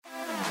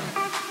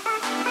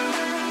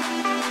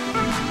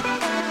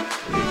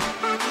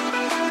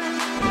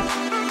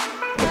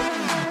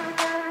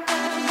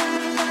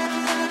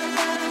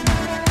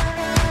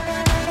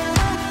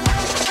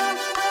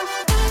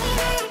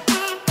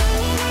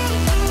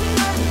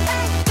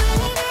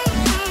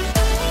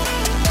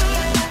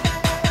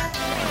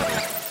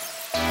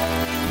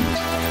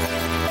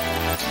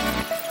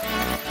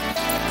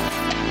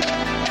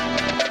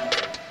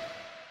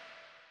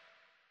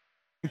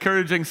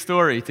encouraging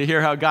story to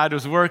hear how God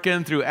was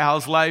working through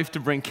Al's life to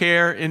bring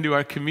care into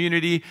our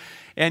community.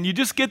 And you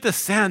just get the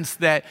sense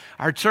that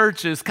our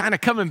church is kind of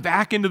coming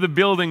back into the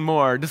building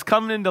more, just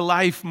coming into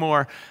life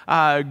more.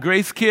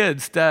 Grace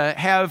Kids to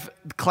have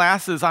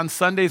classes on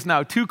Sundays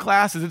now, 2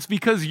 classes. It's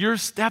because you're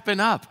stepping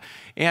up.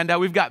 And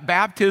we've got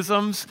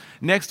baptisms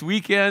next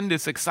weekend.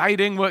 It's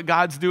exciting what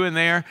God's doing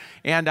there.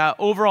 And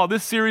overall,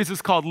 this series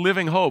is called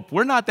Living Hope.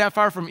 We're not that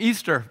far from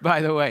Easter, by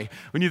the way,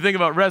 when you think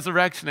about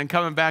resurrection and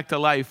coming back to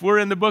life. We're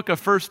in the book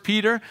of 1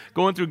 Peter,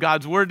 going through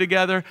God's Word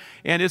together.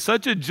 And it's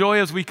such a joy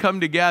as we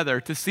come together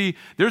to see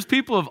there's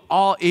people of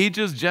all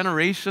ages,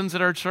 generations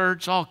at our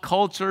church, all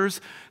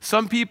cultures.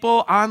 Some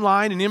people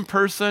online and in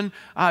person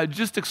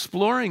just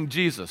exploring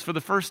Jesus for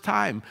the first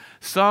time.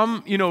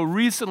 Some,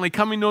 recently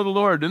coming to know the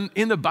Lord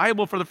in the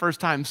Bible for the first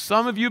time.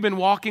 Some of you have been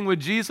walking with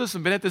Jesus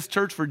and been at this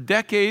church for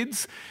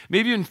decades,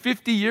 maybe even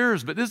 50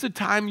 years, but this is a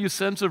time you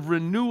sense of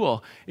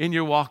renewal in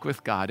your walk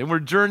with God. And we're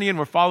journeying,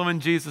 we're following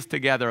Jesus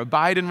together.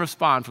 Abide and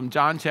respond from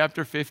John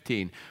chapter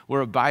 15.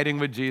 We're abiding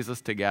with Jesus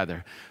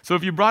together. So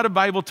if you brought a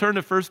Bible, turn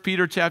to 1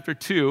 Peter chapter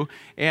 2,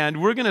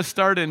 and we're going to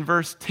start in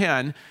verse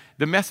 10.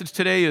 The message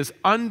today is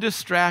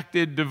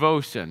undistracted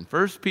devotion.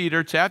 1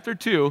 Peter chapter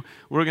 2,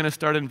 we're going to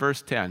start in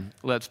verse 10.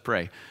 Let's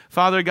pray.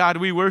 Father God,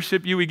 we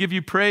worship you. We give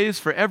you praise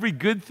for every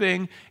good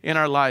thing in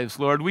our lives,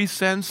 Lord. We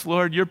sense,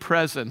 Lord, your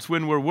presence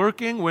when we're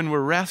working, when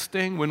we're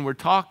resting, when we're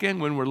talking,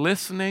 when we're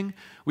listening.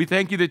 We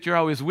thank you that you're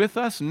always with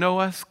us, know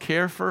us,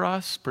 care for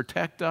us,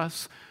 protect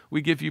us.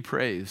 We give you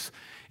praise.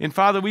 And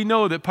Father, we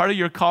know that part of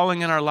your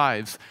calling in our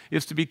lives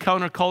is to be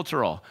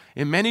countercultural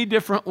in many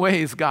different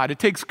ways, God. It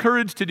takes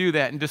courage to do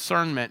that and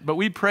discernment. But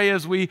we pray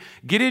as we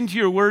get into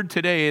your word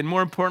today, and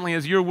more importantly,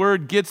 as your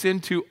word gets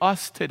into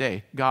us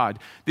today, God,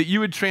 that you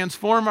would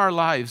transform our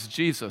lives,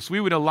 Jesus. We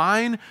would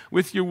align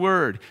with your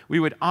word. We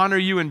would honor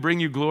you and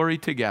bring you glory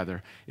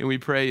together. And we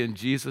pray in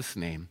Jesus'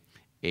 name,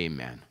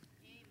 amen.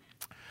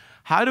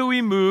 How do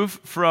we move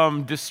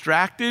from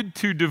distracted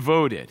to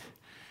devoted?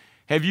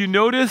 Have you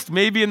noticed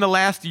maybe in the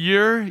last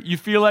year you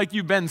feel like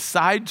you've been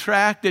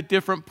sidetracked at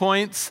different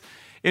points?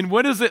 And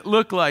what does it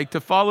look like to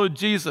follow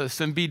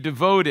Jesus and be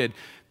devoted?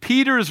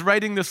 Peter is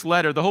writing this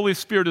letter. The Holy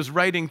Spirit is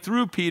writing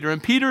through Peter.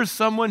 And Peter is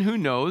someone who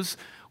knows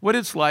what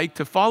it's like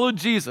to follow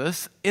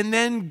Jesus and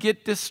then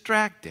get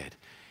distracted.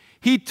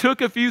 He took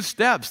a few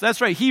steps.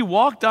 That's right. He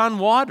walked on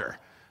water.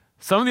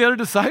 Some of the other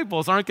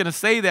disciples aren't going to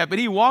say that, but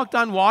he walked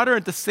on water.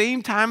 At the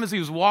same time as he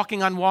was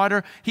walking on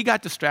water, he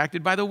got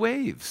distracted by the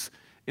waves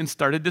and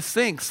started to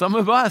sink. Some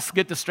of us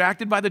get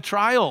distracted by the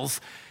trials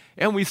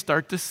and we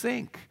start to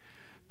sink.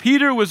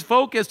 Peter was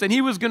focused and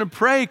he was going to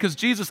pray because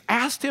Jesus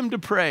asked him to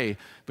pray,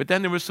 but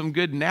then there were some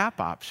good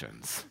nap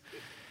options.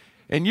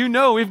 And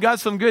we've got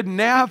some good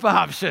nap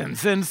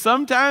options. And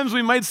sometimes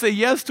we might say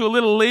yes to a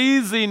little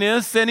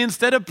laziness, and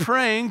instead of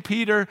praying,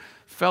 Peter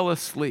fell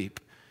asleep.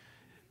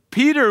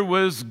 Peter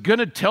was going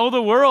to tell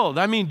the world,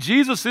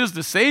 Jesus is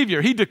the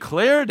Savior. He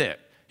declared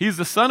it. He's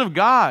the Son of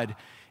God.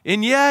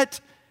 And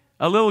yet,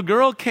 a little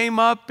girl came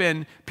up,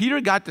 and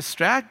Peter got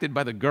distracted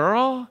by the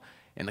girl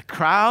and the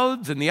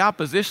crowds and the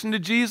opposition to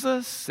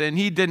Jesus, and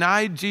he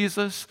denied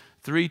Jesus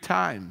 3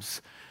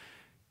 times.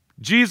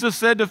 Jesus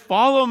said to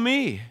follow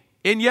me,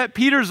 and yet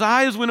Peter's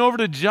eyes went over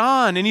to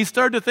John, and he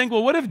started to think,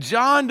 well, what if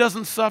John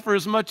doesn't suffer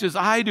as much as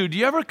I do? Do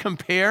you ever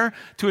compare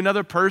to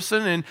another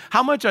person, and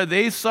how much are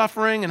they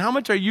suffering, and how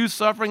much are you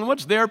suffering, and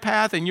what's their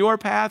path and your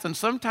path? And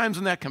sometimes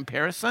in that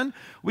comparison,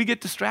 we get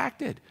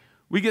distracted.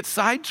 We get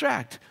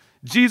sidetracked.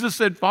 Jesus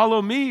said, follow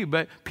me,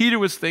 but Peter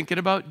was thinking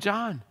about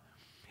John.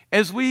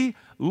 As we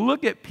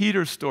look at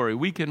Peter's story,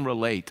 we can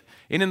relate.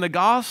 And in the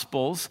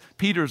Gospels,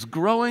 Peter's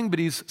growing, but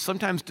he's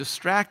sometimes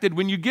distracted.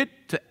 When you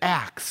get to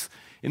Acts,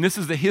 and this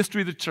is the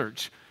history of the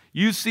church,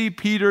 you see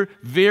Peter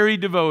very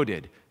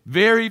devoted,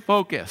 very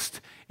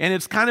focused. And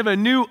it's kind of a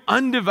new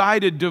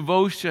undivided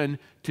devotion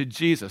to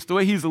Jesus, the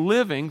way he's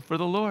living for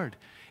the Lord.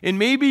 And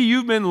maybe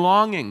you've been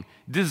longing,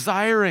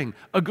 desiring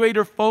a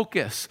greater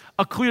focus,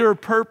 a clearer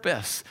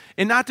purpose,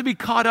 and not to be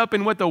caught up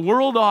in what the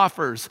world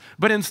offers,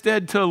 but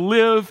instead to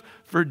live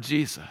for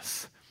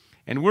Jesus.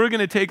 And we're going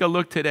to take a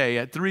look today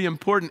at 3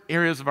 important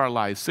areas of our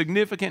lives,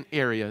 significant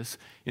areas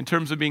in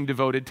terms of being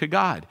devoted to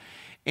God.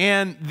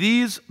 And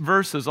these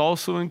verses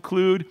also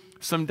include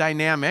some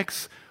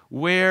dynamics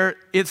where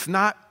it's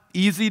not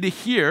easy to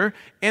hear,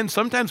 and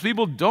sometimes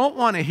people don't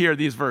want to hear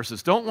these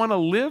verses, don't want to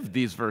live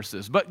these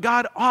verses, but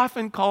God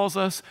often calls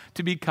us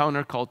to be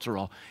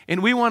countercultural,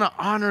 and we want to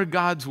honor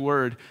God's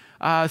word.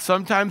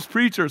 Sometimes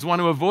preachers want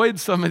to avoid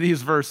some of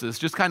these verses,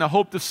 just kind of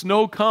hope the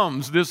snow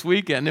comes this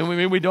weekend,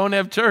 and we don't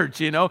have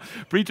church,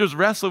 Preachers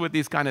wrestle with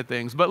these kind of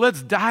things, but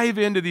let's dive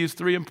into these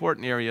 3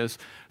 important areas.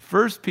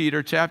 1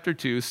 Peter chapter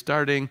 2,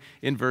 starting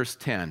in verse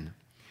 10.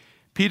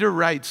 Peter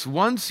writes,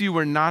 once you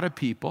were not a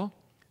people,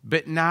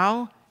 but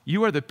now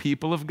you are the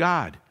people of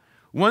God.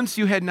 Once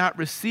you had not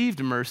received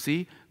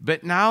mercy,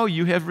 but now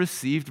you have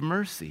received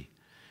mercy.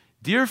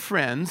 Dear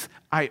friends,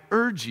 I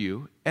urge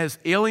you, as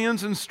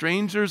aliens and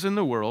strangers in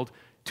the world,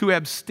 to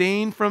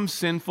abstain from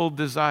sinful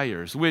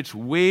desires, which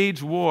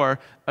wage war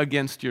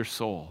against your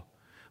soul.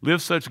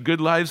 Live such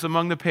good lives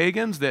among the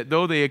pagans that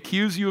though they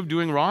accuse you of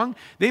doing wrong,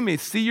 they may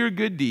see your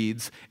good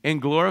deeds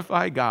and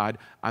glorify God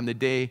on the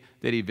day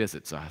that he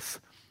visits us.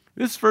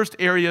 This first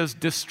area is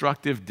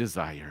destructive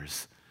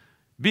desires.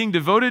 Being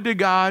devoted to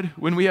God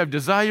when we have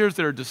desires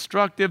that are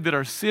destructive, that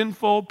are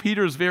sinful.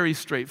 Peter is very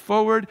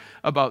straightforward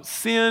about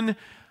sin.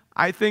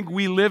 I think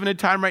we live in a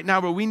time right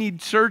now where we need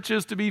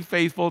churches to be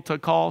faithful to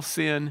call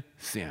sin,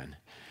 sin.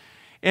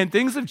 And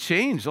things have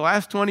changed the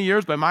last 20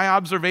 years. By my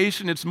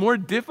observation, it's more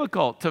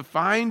difficult to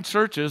find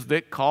churches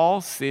that call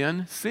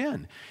sin,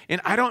 sin. And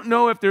I don't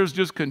know if there's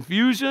just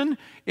confusion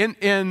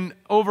in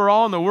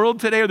overall in the world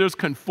today, or there's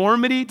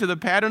conformity to the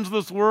patterns of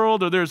this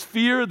world, or there's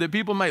fear that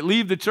people might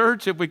leave the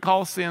church if we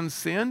call sin,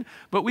 sin.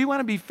 But we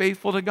want to be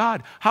faithful to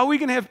God. How are we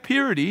going to have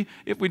purity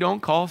if we don't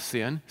call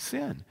sin,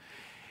 sin?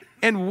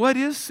 And what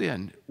is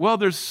sin? Well,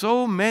 there's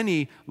so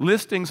many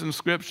listings in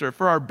Scripture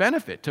for our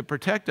benefit to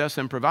protect us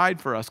and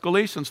provide for us.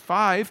 Galatians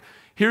 5,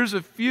 here's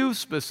a few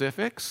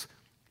specifics: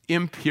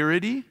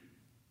 impurity,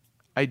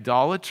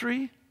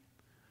 idolatry,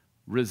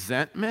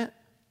 resentment,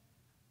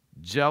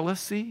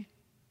 jealousy,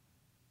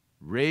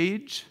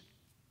 rage,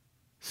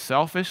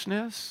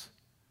 selfishness,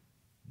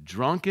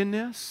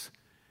 drunkenness.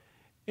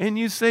 And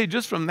you say,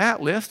 just from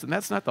that list, and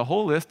that's not the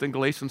whole list in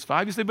Galatians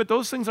 5, you say, but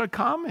those things are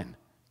common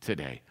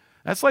today.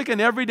 That's like an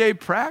everyday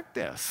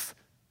practice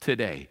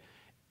today.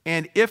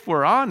 And if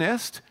we're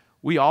honest,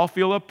 we all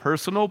feel a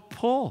personal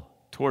pull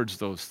towards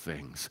those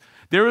things.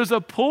 There is a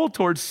pull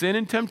towards sin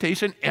and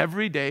temptation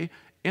every day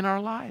in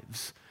our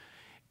lives.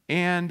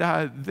 And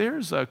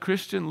there's a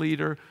Christian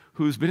leader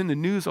who's been in the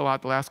news a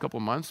lot the last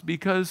couple months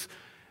because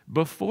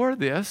before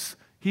this,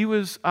 he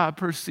was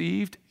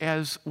perceived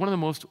as one of the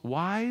most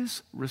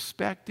wise,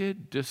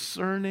 respected,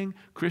 discerning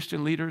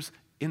Christian leaders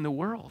in the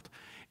world.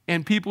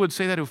 And people would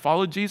say that who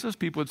followed Jesus.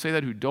 People would say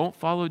that who don't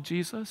follow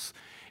Jesus.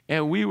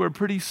 And we were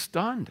pretty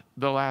stunned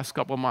the last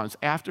couple of months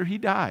after he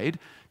died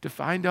to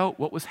find out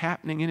what was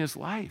happening in his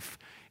life.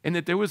 And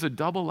that there was a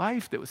double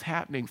life that was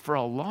happening for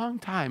a long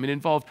time. It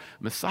involved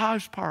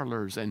massage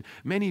parlors and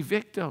many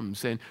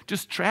victims and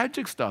just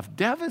tragic stuff,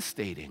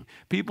 devastating.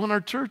 People in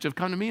our church have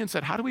come to me and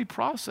said, how do we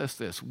process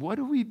this? What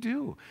do we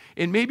do?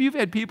 And maybe you've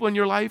had people in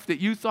your life that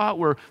you thought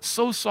were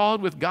so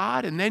solid with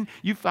God, and then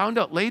you found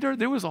out later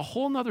there was a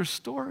whole nother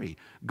story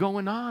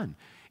going on.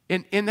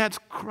 And that's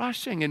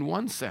crushing in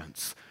one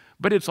sense.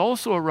 But it's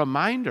also a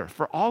reminder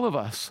for all of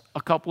us a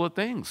couple of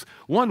things.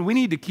 One, we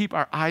need to keep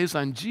our eyes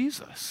on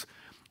Jesus.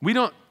 We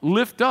don't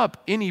lift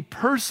up any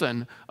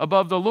person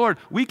above the Lord.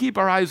 We keep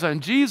our eyes on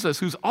Jesus,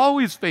 who's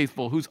always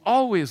faithful, who's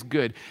always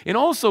good. And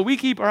also, we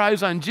keep our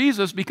eyes on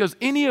Jesus because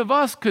any of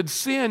us could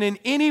sin in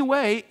any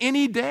way,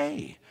 any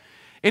day.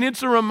 And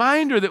it's a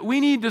reminder that we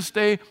need to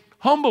stay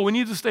humble. We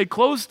need to stay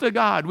close to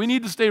God. We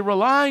need to stay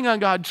relying on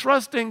God,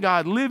 trusting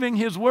God, living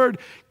his word,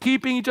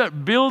 keeping each other,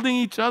 building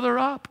each other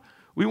up.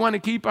 We want to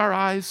keep our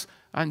eyes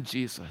on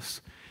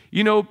Jesus.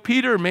 You know,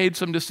 Peter made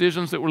some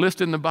decisions that were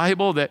listed in the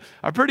Bible that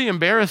are pretty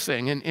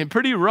embarrassing and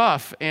pretty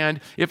rough. And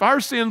if our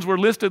sins were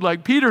listed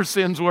like Peter's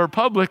sins were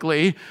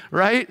publicly,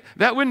 right,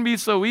 that wouldn't be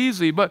so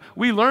easy. But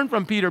we learn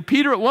from Peter.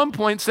 Peter at one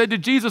point said to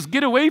Jesus,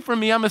 "Get away from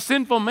me, I'm a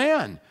sinful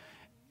man."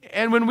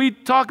 And when we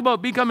talk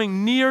about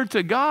becoming near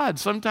to God,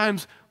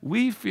 sometimes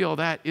we feel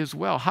that as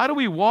well. How do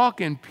we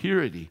walk in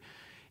purity?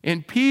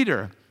 And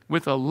Peter,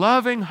 with a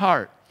loving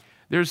heart,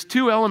 there's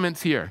two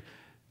elements here.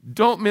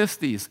 Don't miss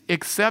these: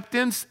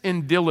 acceptance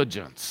and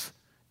diligence.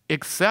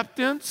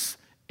 Acceptance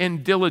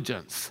and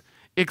diligence.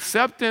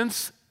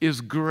 Acceptance is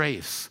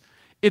grace.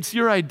 It's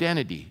your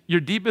identity. Your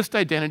deepest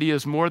identity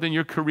is more than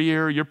your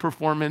career, your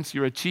performance,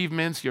 your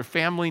achievements, your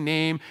family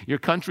name, your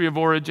country of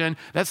origin.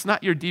 That's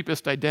not your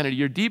deepest identity.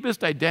 Your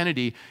deepest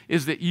identity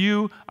is that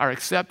you are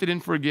accepted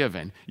and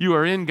forgiven. You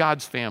are in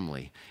God's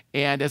family.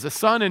 And as a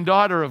son and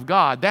daughter of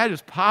God, that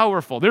is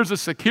powerful. There's a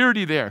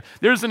security there.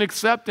 There's an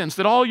acceptance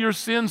that all your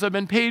sins have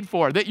been paid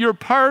for, that your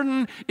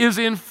pardon is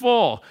in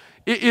full.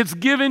 It's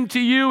given to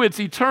you. It's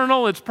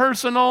eternal. It's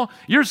personal.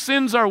 Your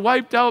sins are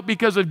wiped out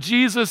because of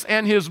Jesus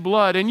and his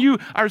blood. And you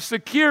are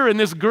secure in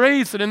this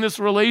grace and in this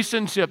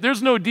relationship.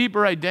 There's no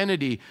deeper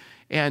identity.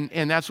 And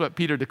that's what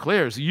Peter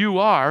declares. You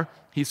are,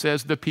 he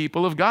says, the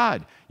people of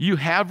God. You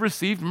have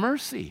received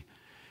mercy.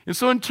 And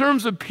so in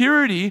terms of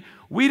purity,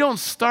 we don't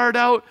start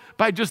out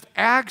by just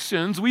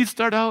actions. We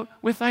start out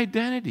with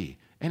identity,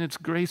 and it's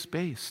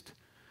grace-based.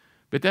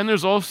 But then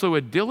there's also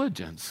a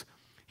diligence.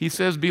 He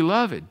says,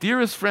 "Beloved,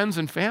 dearest friends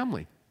and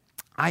family,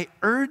 I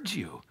urge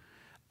you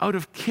out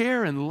of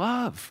care and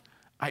love."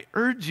 I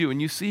urge you,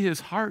 and you see his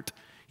heart.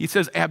 He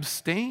says,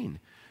 abstain.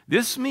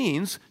 This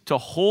means to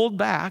hold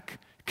back,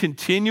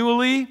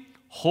 continually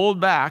hold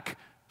back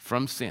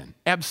from sin.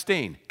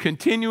 Abstain.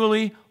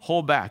 Continually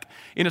hold back.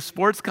 In a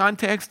sports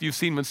context, you've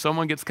seen when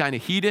someone gets kind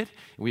of heated,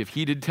 and we have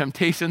heated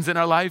temptations in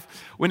our life.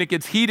 When it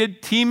gets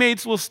heated,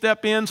 teammates will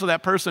step in so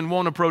that person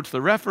won't approach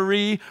the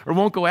referee or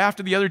won't go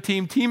after the other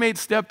team. Teammates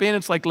step in.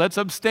 It's like, let's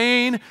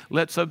abstain.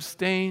 Let's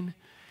abstain.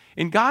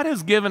 And God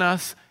has given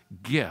us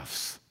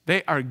gifts.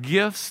 They are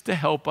gifts to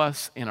help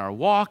us in our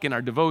walk, in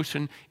our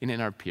devotion, and in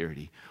our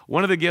purity.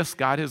 One of the gifts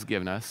God has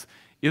given us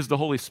is the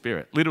Holy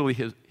Spirit,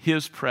 literally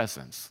his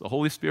presence. The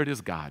Holy Spirit is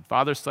God,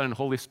 Father, Son, and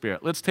Holy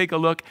Spirit. Let's take a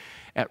look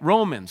at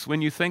Romans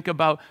when you think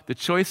about the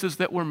choices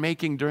that we're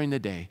making during the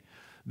day.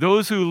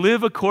 Those who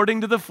live according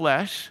to the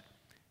flesh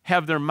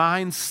have their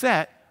minds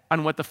set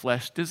on what the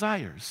flesh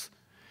desires.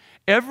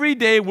 Every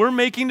day we're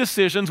making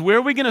decisions. Where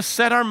are we going to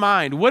set our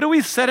mind? What are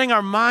we setting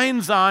our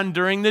minds on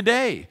during the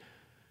day?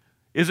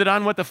 Is it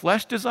on what the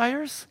flesh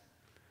desires?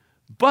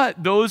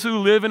 But those who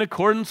live in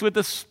accordance with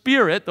the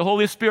Spirit, the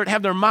Holy Spirit,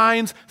 have their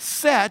minds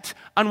set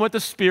on what the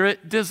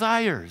Spirit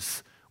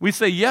desires. We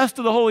say yes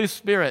to the Holy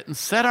Spirit and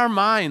set our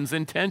minds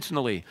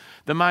intentionally.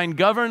 The mind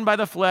governed by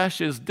the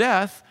flesh is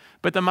death,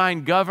 but the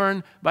mind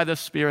governed by the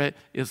Spirit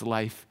is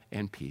life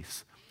and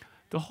peace.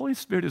 The Holy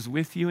Spirit is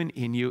with you and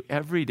in you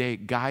every day,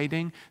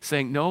 guiding,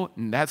 saying, no,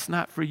 that's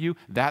not for you.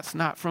 That's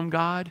not from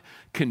God.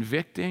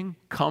 Convicting,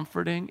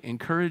 comforting,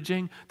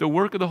 encouraging. The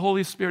work of the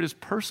Holy Spirit is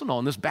personal.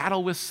 In this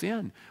battle with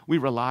sin, we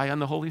rely on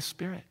the Holy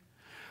Spirit.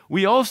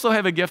 We also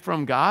have a gift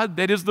from God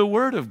that is the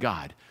Word of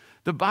God.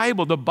 The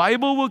Bible. The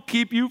Bible will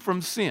keep you from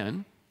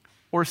sin,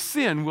 or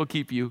sin will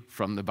keep you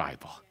from the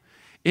Bible.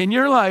 In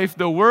your life,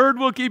 the Word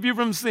will keep you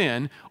from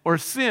sin, or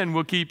sin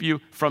will keep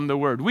you from the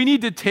Word. We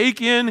need to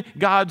take in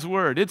God's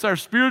Word. It's our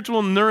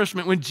spiritual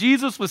nourishment. When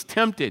Jesus was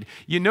tempted,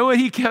 you know what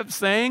he kept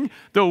saying?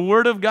 The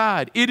Word of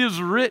God. It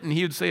is written.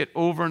 He would say it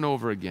over and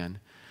over again.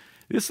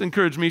 This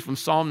encouraged me from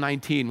Psalm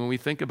 19 when we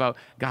think about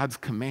God's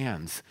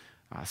commands.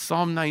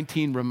 Psalm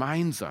 19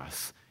 reminds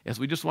us, as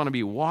we just want to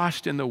be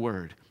washed in the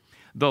Word,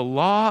 the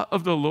law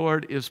of the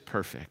Lord is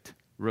perfect,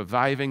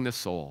 reviving the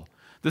soul.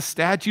 The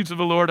statutes of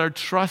the Lord are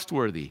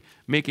trustworthy,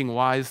 making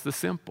wise the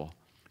simple.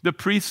 The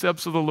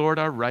precepts of the Lord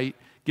are right,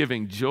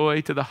 giving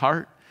joy to the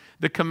heart.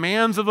 The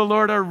commands of the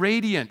Lord are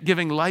radiant,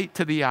 giving light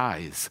to the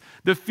eyes.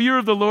 The fear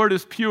of the Lord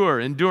is pure,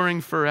 enduring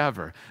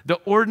forever.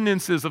 The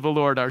ordinances of the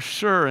Lord are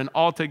sure and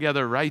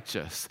altogether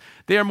righteous.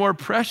 They are more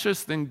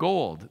precious than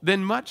gold,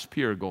 than much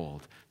pure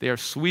gold. They are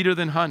sweeter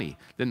than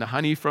the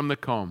honey from the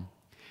comb.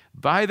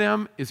 By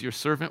them is your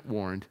servant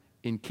warned.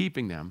 In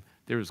keeping them,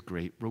 there is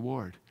great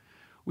reward.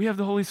 We have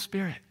the Holy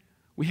Spirit.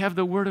 We have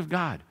the Word of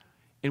God.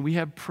 And we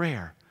have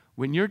prayer.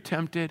 When you're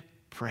tempted,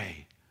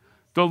 pray.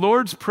 The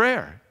Lord's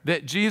Prayer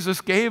that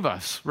Jesus gave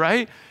us,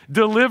 right?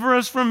 Deliver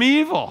us from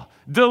evil.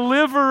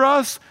 Deliver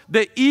us,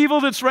 the evil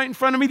that's right in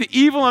front of me, the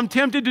evil I'm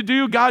tempted to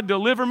do. God,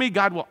 deliver me.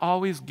 God will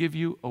always give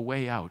you a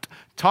way out.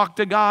 Talk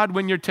to God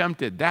when you're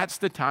tempted. That's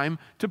the time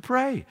to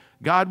pray.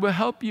 God will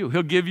help you.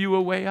 He'll give you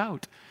a way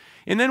out.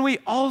 And then we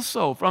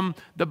also, from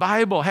the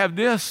Bible, have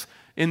this,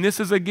 and this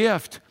is a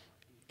gift,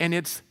 and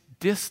it's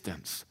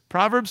distance.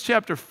 Proverbs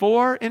chapter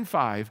 4 and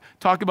 5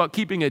 talk about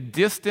keeping a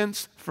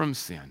distance from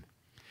sin.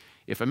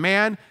 If a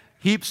man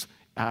heaps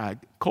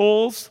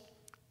coals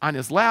on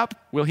his lap,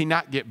 will he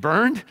not get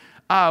burned?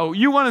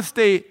 You want to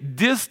stay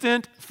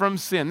distant from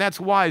sin. That's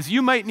wise.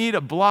 You might need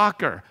a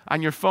blocker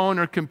on your phone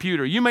or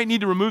computer. You might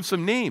need to remove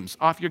some names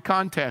off your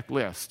contact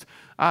list.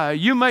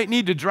 You might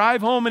need to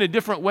drive home in a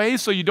different way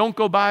so you don't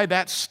go by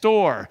that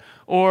store.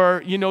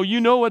 Or, you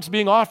know what's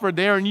being offered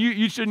there, and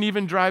you shouldn't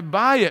even drive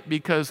by it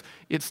because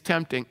it's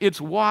tempting. It's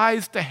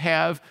wise to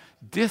have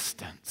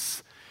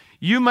distance.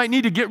 You might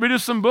need to get rid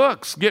of some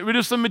books, get rid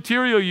of some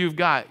material you've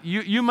got.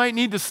 You might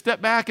need to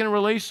step back in a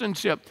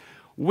relationship.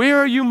 Where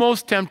are you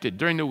most tempted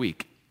during the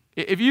week?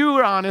 If you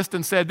were honest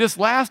and said, this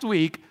last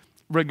week,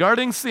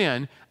 regarding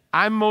sin,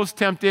 I'm most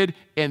tempted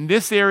in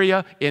this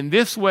area, in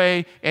this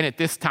way, and at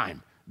this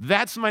time.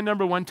 That's my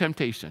number one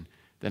temptation.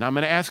 Then I'm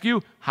going to ask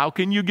you, how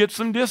can you get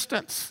some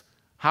distance?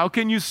 How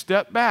can you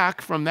step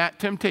back from that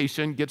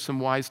temptation, get some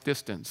wise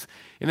distance?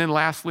 And then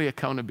lastly,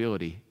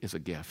 accountability is a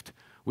gift.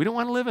 We don't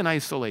want to live in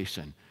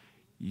isolation.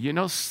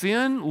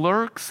 Sin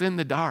lurks in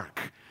the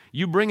dark.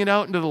 You bring it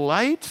out into the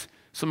light,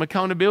 some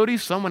accountability,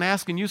 someone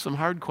asking you some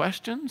hard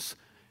questions,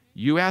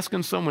 you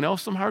asking someone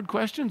else some hard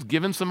questions,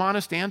 giving some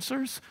honest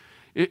answers.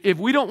 If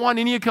we don't want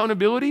any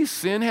accountability,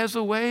 sin has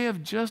a way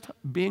of just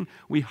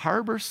we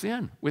harbor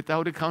sin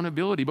without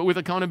accountability. But with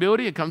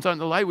accountability, it comes out in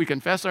the light. We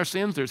confess our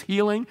sins. There's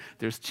healing.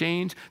 There's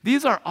change.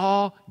 These are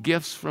all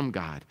gifts from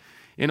God.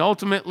 And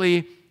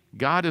ultimately,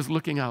 God is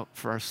looking out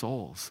for our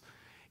souls.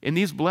 And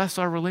these bless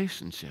our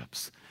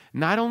relationships.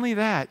 Not only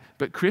that,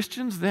 but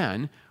Christians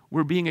then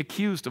were being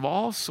accused of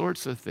all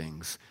sorts of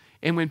things.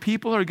 And when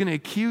people are going to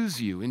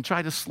accuse you and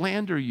try to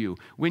slander you,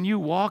 when you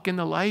walk in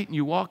the light and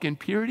you walk in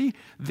purity,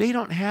 they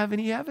don't have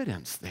any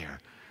evidence there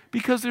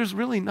because there's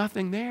really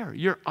nothing there.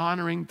 You're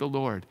honoring the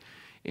Lord.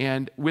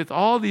 And with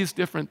all these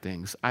different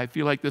things, I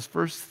feel like this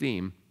first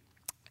theme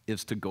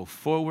is to go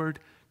forward,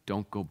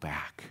 don't go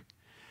back.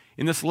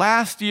 In this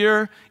last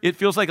year, it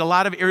feels like a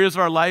lot of areas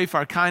of our life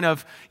are kind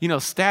of,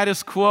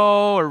 status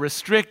quo or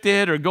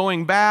restricted or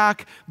going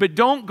back, but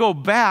don't go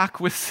back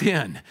with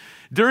sin.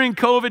 During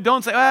COVID,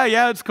 don't say,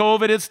 it's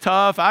COVID, it's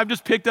tough. I've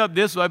just picked up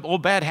this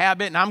old bad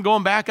habit and I'm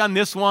going back on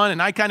this one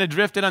and I kind of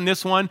drifted on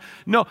this one.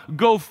 No,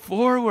 go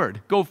forward.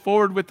 Go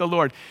forward with the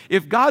Lord.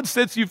 If God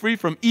sets you free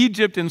from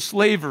Egypt and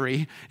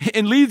slavery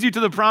and leads you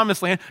to the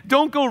promised land,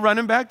 don't go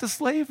running back to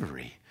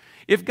slavery.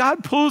 If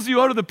God pulls you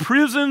out of the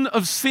prison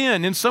of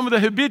sin and some of the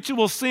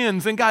habitual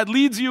sins and God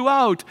leads you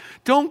out,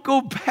 don't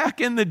go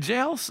back in the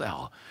jail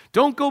cell.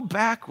 Don't go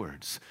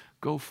backwards.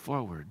 Go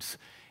forwards.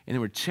 And there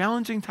were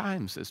challenging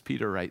times as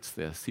Peter writes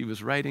this. He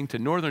was writing to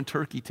northern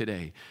Turkey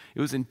today. It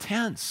was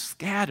intense,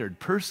 scattered,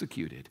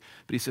 persecuted.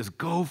 But he says,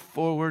 go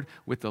forward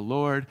with the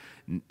Lord.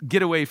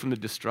 Get away from the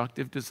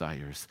destructive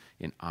desires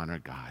and honor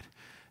God.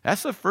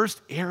 That's the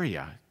first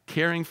area,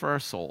 caring for our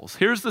souls.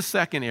 Here's the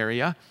second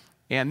area,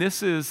 and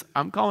this is,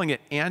 I'm calling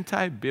it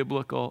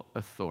anti-biblical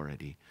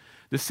authority.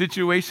 The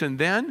situation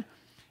then,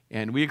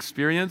 and we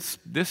experience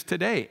this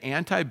today,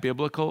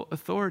 anti-biblical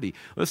authority.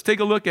 Let's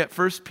take a look at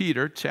 1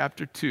 Peter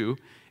chapter 2,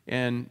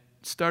 and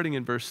starting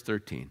in verse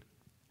 13.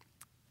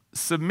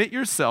 Submit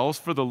yourselves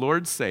for the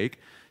Lord's sake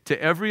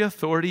to every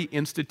authority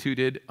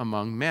instituted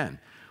among men,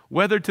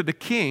 whether to the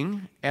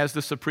king as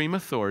the supreme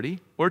authority,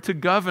 or to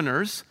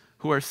governors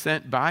who are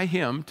sent by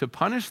him to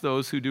punish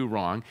those who do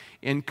wrong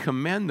and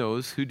commend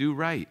those who do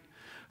right.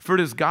 For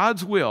it is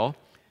God's will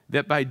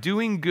that by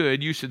doing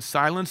good you should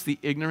silence the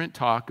ignorant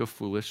talk of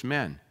foolish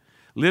men.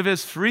 Live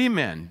as free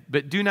men,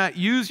 but do not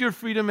use your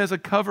freedom as a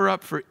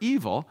cover-up for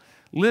evil.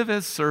 Live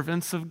as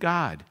servants of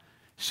God.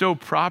 Show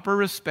proper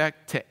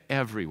respect to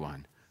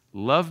everyone.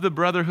 Love the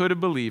brotherhood of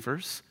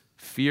believers.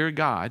 Fear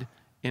God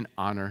and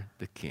honor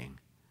the king.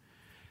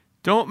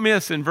 Don't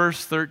miss in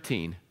verse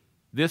 13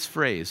 this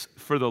phrase,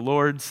 for the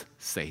Lord's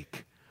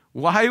sake.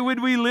 Why would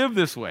we live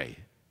this way?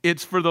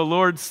 It's for the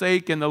Lord's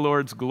sake and the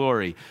Lord's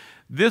glory.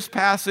 This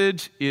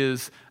passage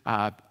is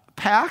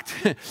packed.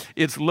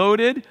 It's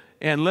loaded.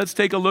 And let's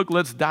take a look.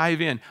 Let's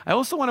dive in. I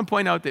also want to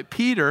point out that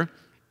Peter,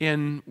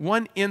 in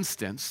one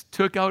instance,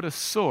 took out a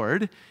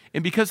sword,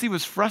 and because he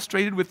was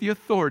frustrated with the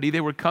authority, they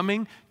were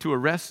coming to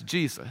arrest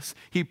Jesus.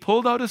 He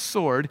pulled out a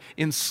sword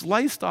and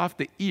sliced off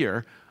the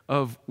ear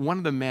of one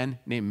of the men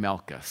named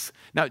Malchus.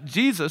 Now,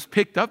 Jesus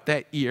picked up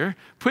that ear,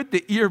 put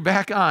the ear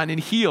back on, and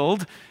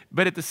healed,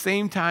 but at the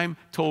same time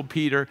told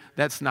Peter,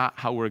 that's not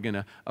how we're going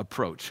to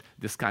approach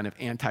this kind of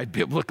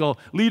anti-biblical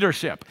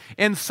leadership.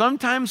 And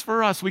sometimes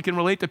for us, we can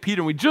relate to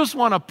Peter, and we just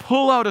want to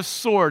pull out a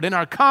sword in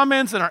our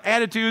comments and our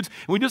attitudes,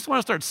 and we just want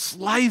to start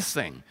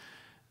slicing.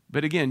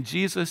 But again,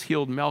 Jesus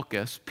healed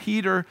Malchus.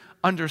 Peter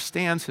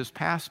understands his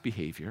past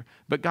behavior,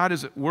 but God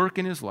is at work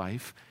in his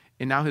life,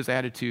 and now his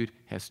attitude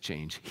has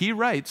changed. He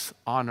writes,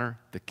 honor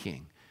the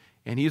king.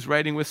 And he's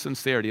writing with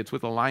sincerity. It's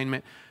with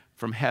alignment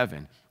from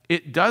heaven.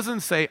 It doesn't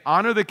say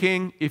honor the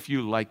king if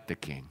you like the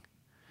king.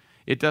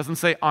 It doesn't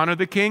say honor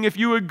the king if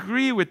you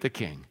agree with the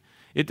king.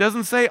 It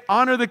doesn't say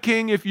honor the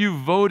king if you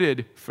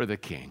voted for the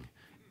king.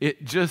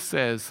 It just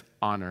says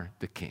honor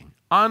the king.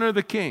 Honor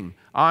the king,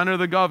 honor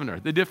the governor,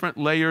 the different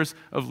layers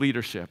of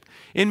leadership.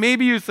 And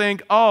maybe you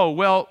think, oh,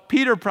 well,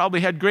 Peter probably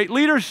had great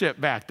leadership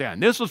back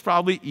then. This was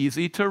probably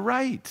easy to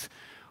write.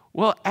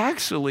 Well,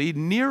 actually,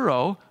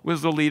 Nero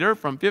was the leader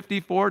from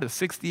 54 to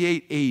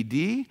 68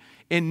 AD.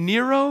 And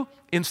Nero,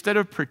 instead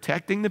of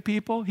protecting the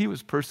people, he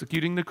was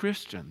persecuting the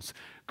Christians.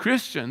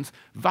 Christians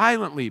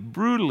violently,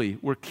 brutally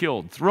were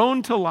killed,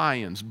 thrown to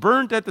lions,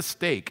 burnt at the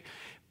stake.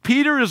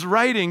 Peter is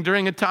writing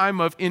during a time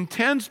of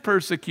intense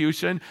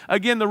persecution.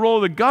 Again, the role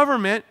of the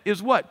government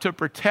is what? To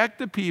protect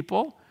the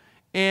people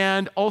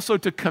and also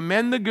to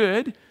commend the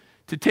good,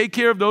 to take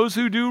care of those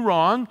who do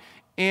wrong,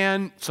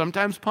 and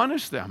sometimes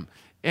punish them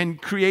and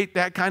create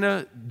that kind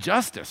of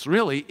justice,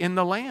 really, in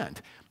the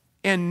land.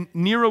 And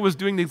Nero was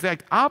doing the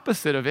exact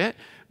opposite of it,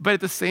 but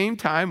at the same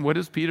time, what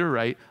does Peter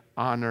write?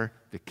 Honor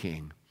the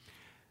king.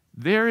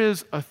 There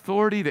is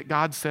authority that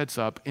God sets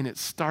up, and it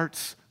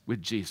starts with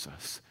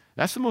Jesus.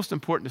 That's the most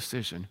important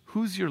decision.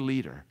 Who's your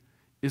leader?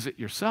 Is it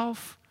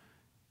yourself?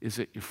 Is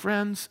it your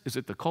friends? Is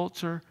it the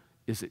culture?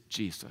 Is it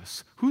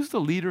Jesus? Who's the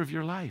leader of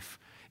your life?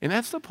 And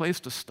that's the place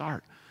to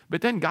start.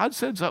 But then God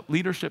sets up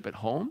leadership at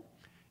home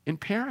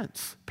and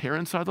parents.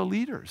 Parents are the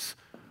leaders.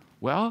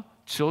 Well,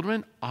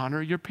 children,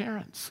 honor your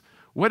parents.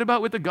 What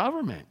about with the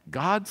government?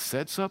 God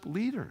sets up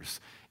leaders,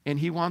 and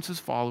he wants his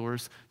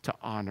followers to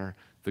honor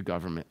the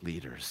government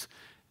leaders.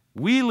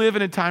 We live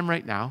in a time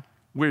right now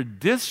where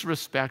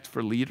disrespect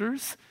for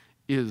leaders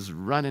is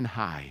running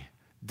high.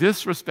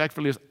 Disrespect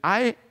for leaders.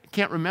 I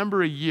can't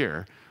remember a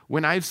year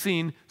when I've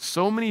seen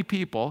so many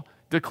people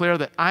declare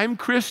that I'm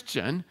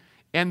Christian,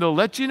 and they'll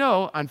let you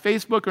know on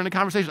Facebook or in a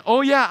conversation,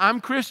 oh yeah,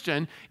 I'm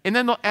Christian, and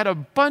then they'll add a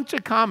bunch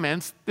of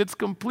comments that's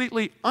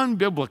completely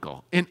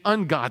unbiblical and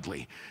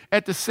ungodly.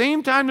 At the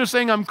same time they're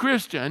saying I'm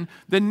Christian,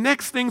 the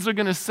next things they're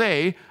going to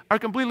say are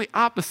completely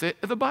opposite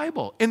of the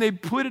Bible, and they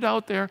put it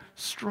out there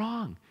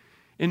strong.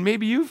 And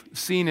maybe you've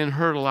seen and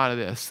heard a lot of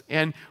this,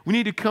 and we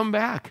need to come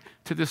back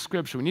to this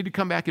scripture. We need to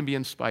come back and be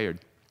inspired.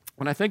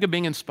 When I think of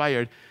being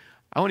inspired,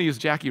 I want to use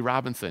Jackie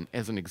Robinson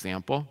as an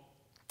example.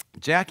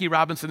 Jackie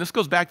Robinson, this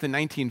goes back to the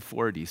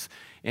 1940s,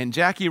 and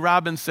Jackie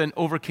Robinson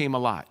overcame a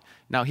lot.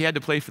 Now, he had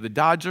to play for the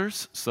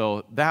Dodgers,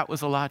 so that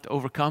was a lot to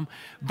overcome.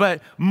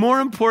 But more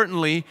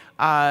importantly,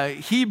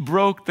 he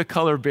broke the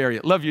color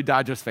barrier. Love you,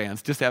 Dodgers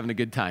fans, just having a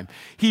good time.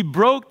 He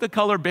broke the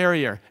color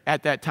barrier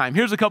at that time.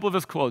 Here's a couple of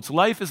his quotes.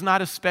 Life is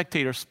not a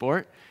spectator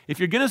sport. If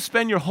you're going to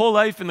spend your whole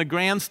life in the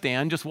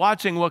grandstand just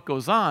watching what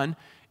goes on,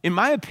 in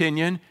my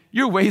opinion,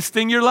 you're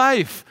wasting your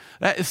life.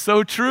 That is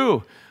so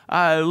true.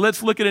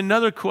 Let's look at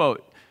another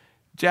quote.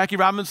 Jackie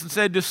Robinson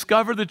said,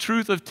 discover the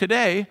truth of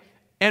today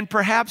and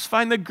perhaps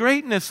find the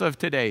greatness of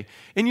today.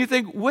 And you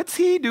think, what's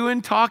he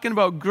doing talking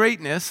about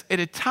greatness at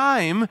a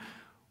time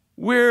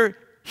where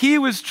he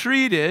was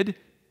treated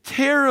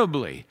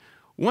terribly?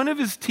 One of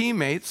his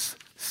teammates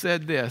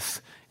said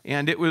this,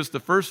 and it was the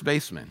first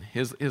baseman.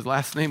 His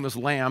last name was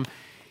Lamb.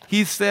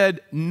 He said,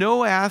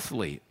 no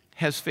athlete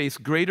has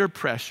faced greater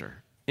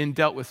pressure and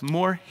dealt with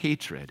more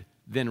hatred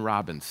than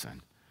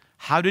Robinson.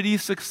 How did he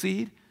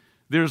succeed?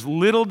 There's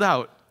little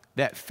doubt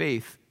that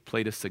faith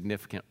played a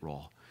significant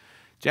role.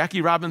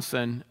 Jackie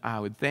Robinson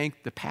would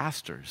thank the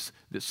pastors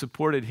that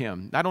supported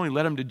him, not only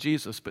led him to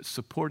Jesus, but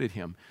supported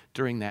him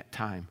during that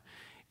time.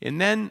 And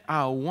then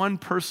one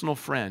personal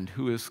friend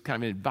who was kind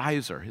of an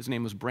advisor, his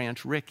name was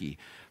Branch Rickey.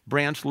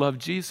 Branch loved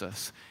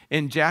Jesus.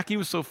 And Jackie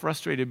was so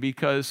frustrated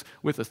because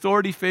with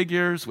authority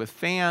figures, with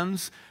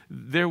fans,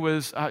 there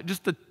was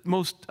just the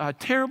most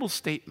terrible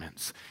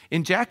statements.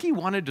 And Jackie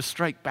wanted to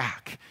strike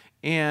back.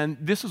 And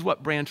this is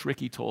what Branch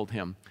Rickey told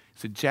him. He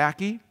said,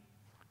 Jackie,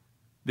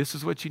 this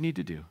is what you need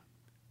to do.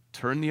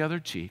 Turn the other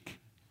cheek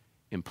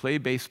and play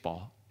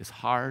baseball as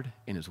hard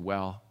and as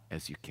well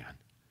as you can.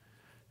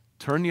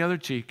 Turn the other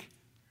cheek,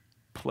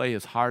 play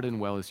as hard and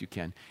well as you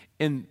can.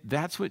 And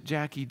that's what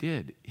Jackie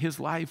did. His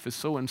life is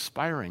so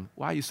inspiring.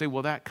 Why? You say,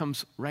 well, that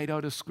comes right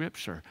out of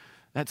Scripture.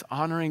 That's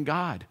honoring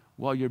God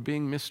while you're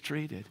being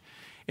mistreated.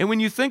 And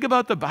when you think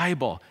about the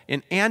Bible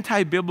and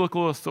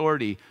anti-biblical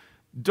authority,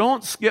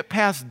 don't skip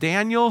past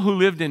Daniel, who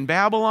lived in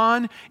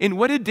Babylon. And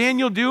what did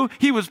Daniel do?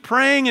 He was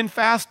praying and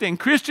fasting.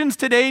 Christians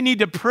today need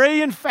to pray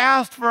and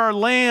fast for our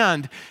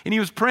land. And he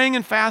was praying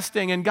and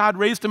fasting, and God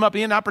raised him up.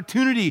 He had an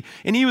opportunity,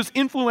 and he was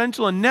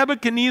influential in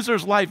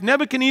Nebuchadnezzar's life.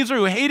 Nebuchadnezzar,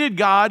 who hated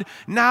God,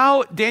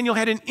 now Daniel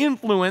had an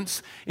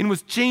influence and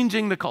was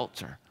changing the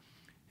culture.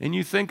 And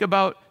you think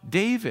about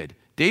David.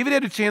 David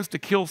had a chance to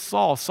kill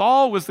Saul.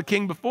 Saul was the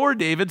king before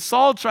David.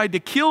 Saul tried to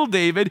kill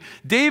David.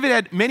 David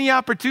had many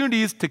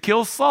opportunities to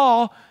kill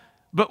Saul,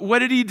 but what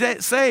did he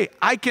say?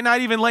 I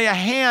cannot even lay a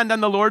hand on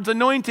the Lord's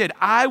anointed.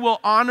 I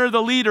will honor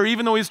the leader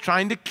even though he's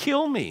trying to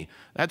kill me.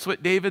 That's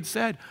what David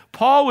said.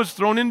 Paul was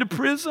thrown into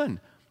prison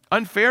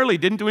unfairly,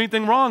 didn't do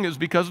anything wrong. It was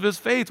because of his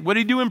faith. What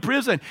did he do in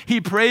prison? He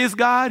praised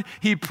God,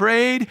 he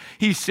prayed,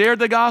 he shared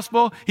the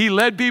gospel, he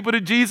led people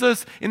to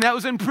Jesus, and that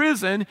was in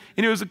prison,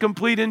 and it was a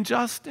complete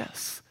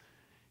injustice.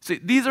 See,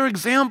 these are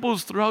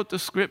examples throughout the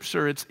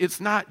Scripture.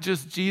 It's not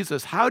just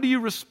Jesus. How do you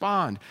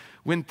respond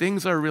when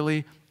things are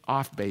really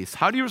off base?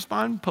 How do you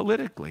respond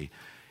politically?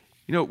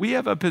 You know, we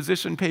have a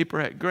position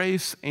paper at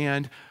Grace,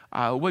 and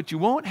what you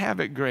won't have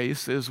at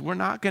Grace is we're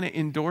not going to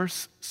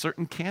endorse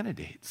certain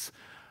candidates.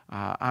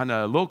 On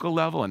a local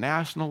level, a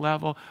national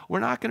level, we're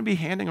not going to be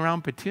handing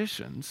around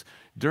petitions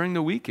during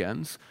the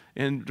weekends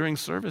and during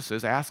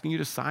services asking you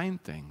to sign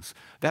things.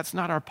 That's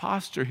not our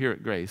posture here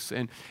at Grace.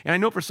 And I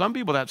know for some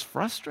people that's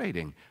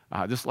frustrating.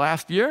 This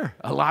last year,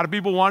 a lot of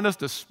people want us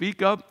to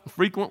speak up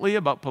frequently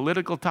about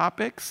political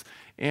topics,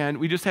 and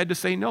we just had to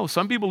say no.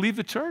 Some people leave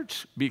the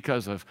church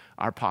because of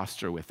our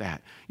posture with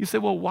that. You say,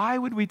 well, why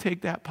would we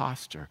take that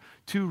posture?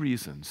 Two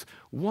reasons.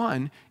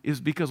 One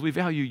is because we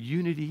value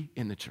unity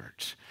in the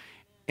church.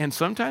 And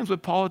sometimes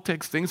with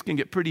politics, things can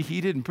get pretty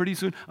heated, and pretty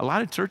soon, a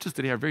lot of churches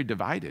today are very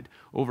divided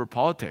over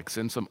politics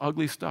and some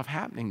ugly stuff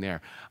happening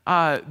there.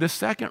 The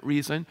second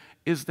reason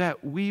is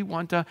that we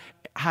want to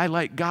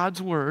highlight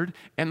God's word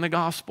and the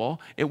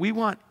gospel, and we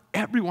want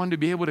everyone to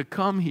be able to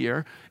come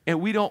here, and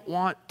we don't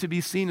want to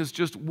be seen as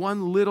just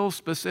one little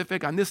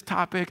specific on this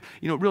topic,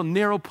 real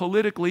narrow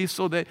politically,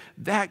 so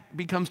that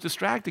becomes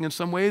distracting in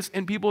some ways,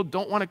 and people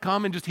don't want to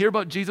come and just hear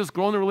about Jesus,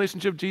 grow in the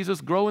relationship with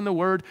Jesus, grow in the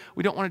word.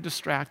 We don't want to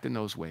distract in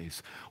those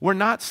ways. We're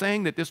not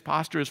saying that this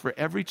posture is for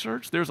every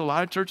church. There's a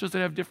lot of churches that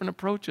have different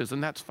approaches,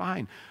 and that's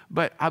fine.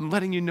 But I'm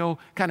letting you know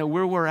kind of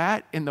where we're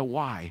at and the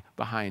why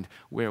behind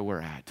where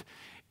we're at.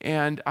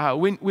 And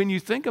when you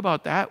think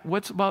about that,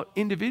 what's about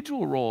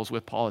individual roles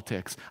with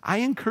politics? I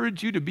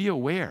encourage you to be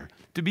aware,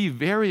 to be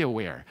very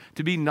aware,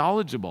 to be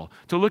knowledgeable,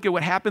 to look at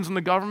what happens in the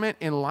government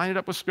and line it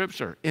up with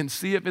Scripture and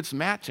see if it's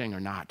matching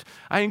or not.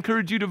 I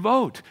encourage you to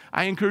vote.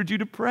 I encourage you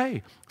to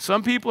pray.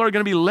 Some people are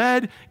going to be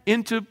led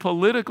into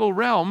political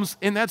realms,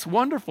 and that's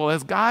wonderful.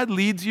 As God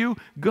leads you,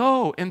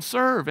 go and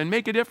serve and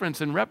make a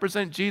difference and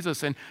represent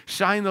Jesus and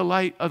shine the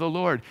light of the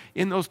Lord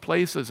in those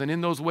places and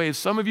in those ways.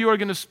 Some of you are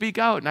going to speak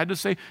out, and I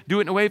just say, do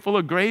it in a way full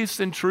of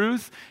grace and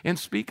truth, and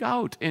speak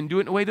out and do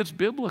it in a way that's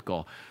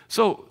biblical.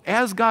 So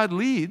as God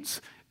leads,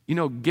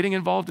 getting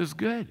involved is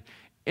good.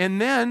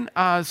 And then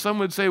some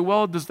would say,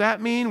 well, does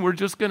that mean we're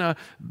just going to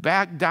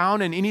back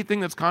down in anything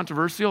that's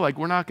controversial, like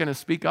we're not going to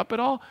speak up at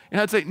all? And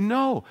I'd say,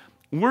 no,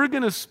 we're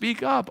going to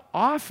speak up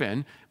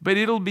often, but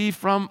it'll be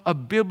from a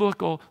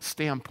biblical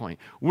standpoint.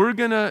 We're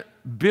going to,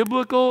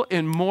 biblical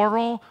and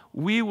moral,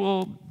 we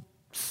will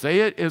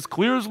say it as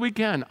clear as we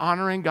can,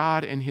 honoring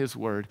God and His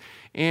Word.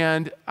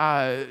 And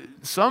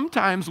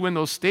sometimes when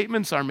those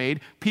statements are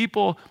made,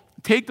 people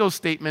take those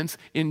statements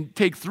and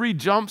take 3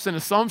 jumps and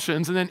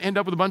assumptions and then end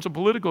up with a bunch of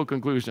political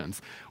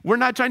conclusions. We're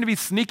not trying to be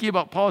sneaky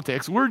about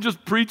politics. We're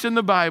just preaching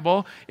the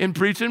Bible and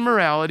preaching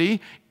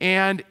morality.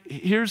 And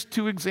here's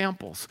 2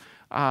 examples.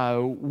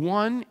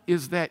 One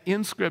is that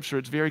in Scripture,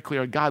 it's very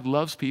clear God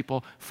loves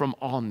people from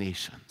all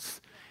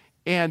nations,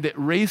 and that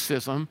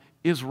racism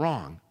is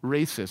wrong.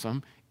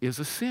 Racism is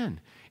a sin.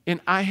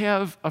 And I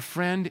have a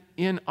friend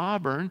in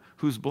Auburn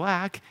who's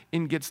black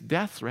and gets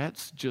death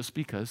threats just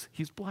because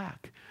he's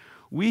black.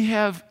 We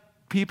have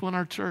people in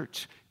our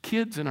church,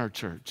 kids in our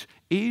church,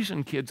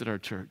 Asian kids at our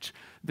church,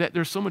 that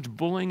there's so much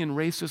bullying and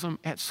racism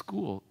at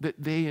school that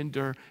they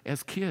endure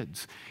as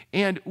kids.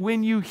 And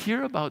when you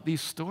hear about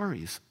these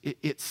stories,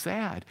 it's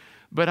sad.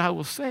 But I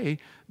will say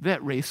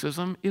that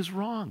racism is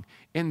wrong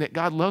and that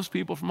God loves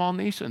people from all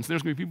nations.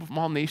 There's going to be people from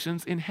all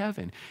nations in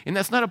heaven. And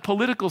that's not a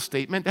political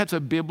statement. That's a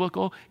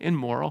biblical and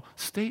moral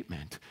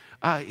statement.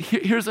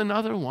 Here's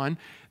another one,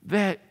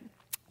 that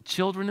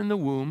children in the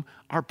womb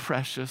are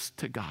precious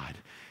to God,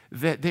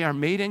 that they are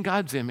made in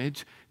God's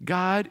image.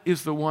 God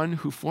is the one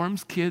who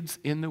forms kids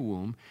in the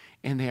womb,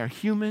 and they are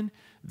human,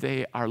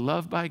 they are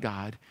loved by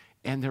God,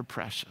 and they're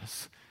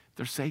precious.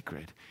 They're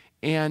sacred.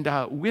 And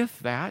with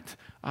that,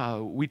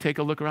 we take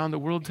a look around the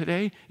world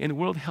today, and the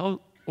World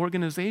Health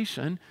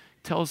Organization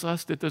tells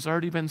us that there's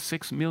already been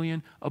 6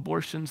 million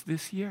abortions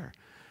this year.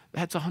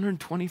 That's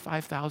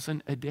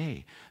 125,000 a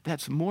day.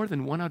 That's more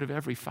than 1 out of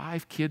every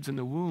 5 kids in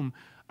the womb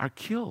are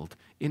killed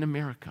in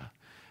America.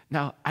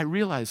 Now, I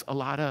realize a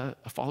lot of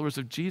followers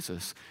of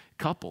Jesus,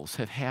 couples,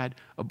 have had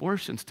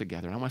abortions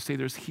together. And I want to say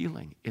there's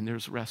healing, and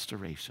there's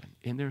restoration,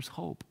 and there's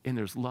hope, and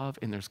there's love,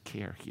 and there's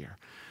care here.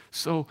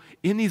 So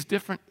in these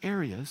different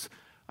areas,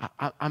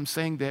 I'm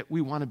saying that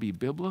we want to be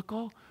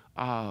biblical.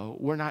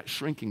 We're not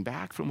shrinking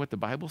back from what the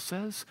Bible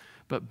says,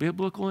 but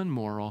biblical and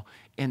moral,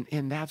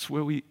 and that's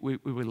where we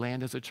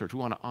land as a church. We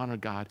want to honor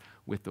God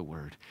with the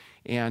Word.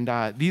 And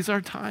these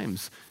are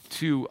times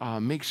to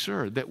make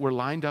sure that we're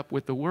lined up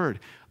with the Word.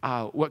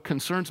 What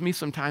concerns me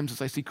sometimes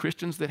is I see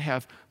Christians that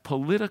have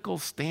political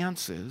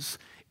stances,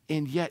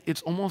 and yet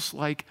it's almost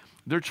like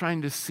they're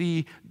trying to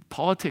see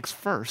politics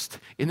first,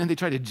 and then they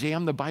try to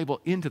jam the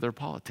Bible into their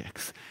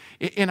politics.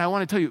 And I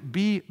want to tell you,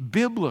 be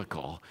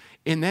biblical.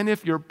 And then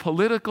if your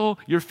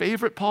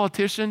favorite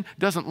politician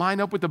doesn't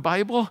line up with the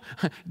Bible,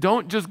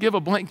 don't just give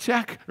a blank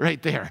check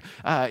right there.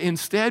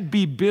 Instead,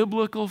 be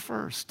biblical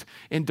first,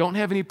 and don't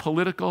have any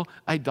political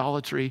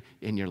idolatry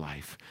in your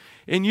life.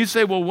 And you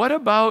say, well, what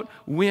about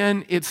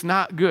when it's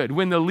not good?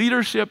 When the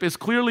leadership is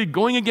clearly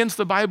going against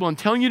the Bible and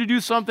telling you to do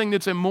something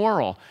that's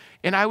immoral?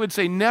 And I would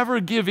say never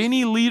give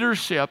any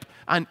leadership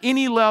on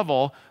any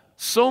level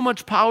so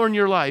much power in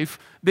your life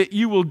that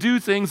you will do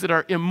things that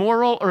are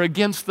immoral or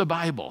against the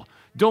Bible.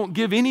 Don't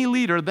give any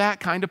leader that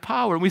kind of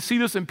power. And we see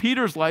this in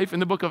Peter's life in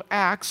the book of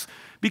Acts,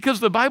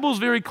 because the Bible is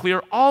very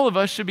clear. All of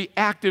us should be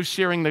active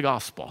sharing the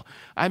gospel.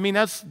 I mean,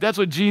 that's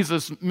what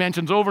Jesus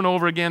mentions over and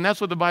over again.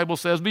 That's what the Bible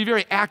says. Be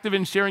very active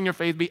in sharing your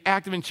faith. Be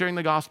active in sharing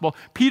the gospel.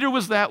 Peter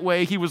was that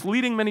way. He was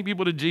leading many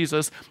people to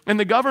Jesus. And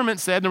the government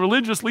said, the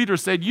religious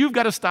leaders said, you've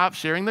got to stop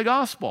sharing the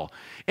gospel.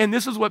 And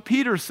this is what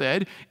Peter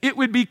said. It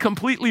would be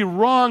completely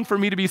wrong for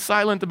me to be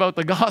silent about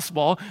the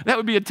gospel. That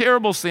would be a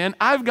terrible sin.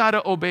 I've got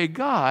to obey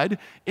God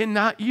and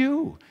not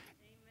you.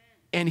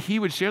 And he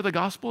would share the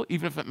gospel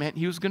even if it meant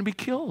he was going to be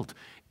killed.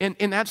 And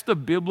that's the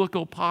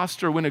biblical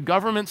posture. When a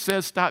government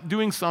says stop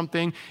doing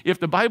something, if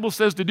the Bible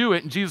says to do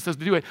it and Jesus says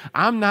to do it,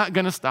 I'm not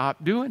going to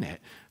stop doing it,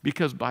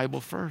 because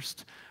Bible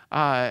first.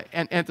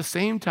 And at the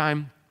same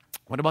time,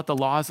 what about the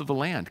laws of the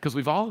land? Because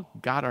we've all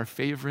got our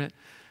favorite,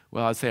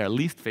 well, I'd say our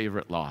least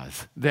favorite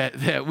laws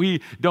that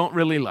we don't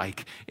really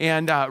like.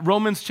 And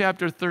Romans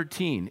chapter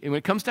 13, and when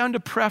it comes down to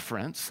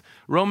preference,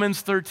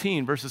 Romans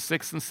 13, verses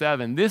 6 and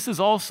 7, this is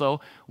also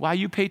why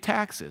you pay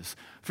taxes.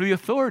 For the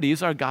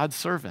authorities are God's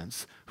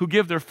servants who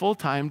give their full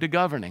time to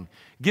governing.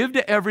 Give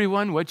to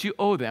everyone what you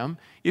owe them.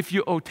 If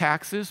you owe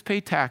taxes, pay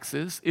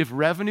taxes. If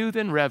revenue,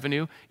 then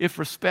revenue. If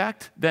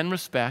respect, then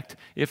respect.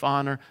 If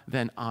honor,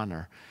 then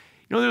honor.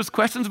 You know, there was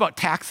questions about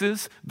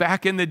taxes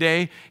back in the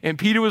day, and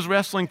Peter was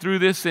wrestling through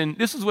this, and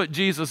this is what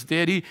Jesus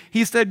did.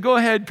 He said, go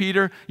ahead,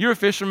 Peter, you're a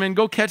fisherman,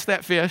 go catch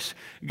that fish.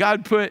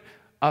 God put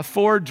a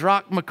 4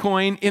 drachma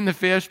coin in the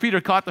fish.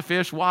 Peter caught the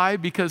fish. Why?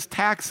 Because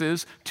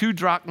taxes, 2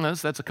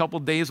 drachmas, that's a couple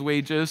days'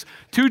 wages.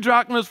 2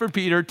 drachmas for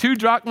Peter, 2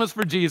 drachmas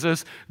for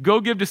Jesus.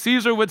 Go give to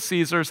Caesar what's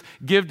Caesar's,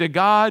 give to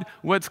God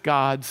what's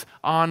God's,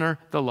 honor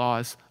the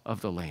laws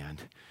of the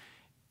land.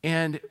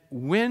 And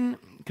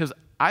because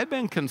I've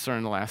been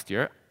concerned the last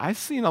year. I've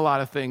seen a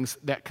lot of things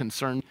that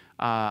concern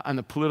on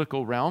the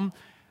political realm.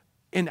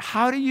 And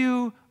how do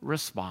you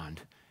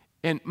respond?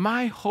 And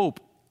my hope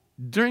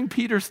during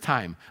Peter's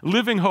time,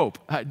 Living Hope,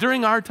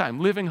 during our time,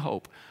 Living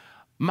Hope,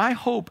 my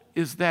hope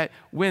is that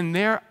when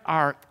there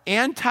are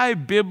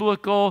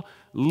anti-biblical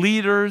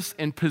leaders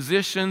and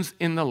positions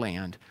in the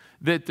land,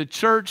 that the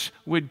church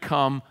would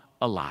come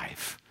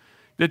alive,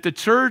 that the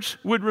church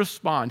would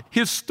respond.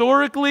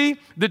 Historically,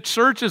 the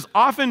church has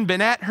often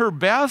been at her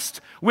best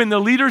when the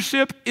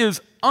leadership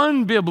is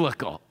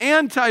unbiblical,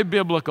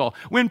 anti-biblical.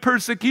 When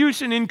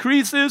persecution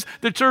increases,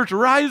 the church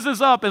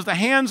rises up as the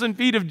hands and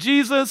feet of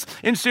Jesus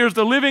and shares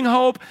the living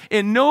hope,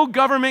 and no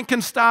government can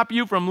stop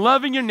you from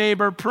loving your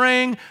neighbor,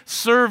 praying,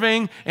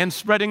 serving, and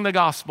spreading the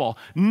gospel.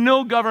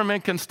 No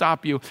government can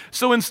stop you.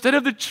 So instead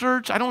of the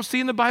church, I don't see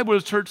in the Bible where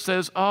the church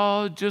says,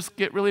 oh, just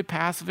get really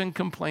passive and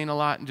complain a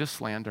lot and just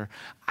slander.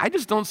 I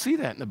just don't see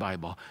that in the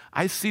Bible.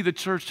 I see the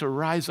church to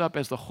rise up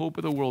as the hope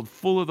of the world,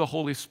 full of the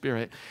Holy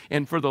Spirit,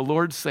 and for the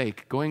Lord's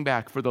sake, going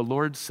back, for the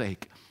Lord's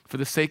sake, for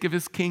the sake of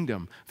his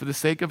kingdom, for the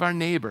sake of our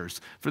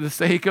neighbors, for the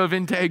sake of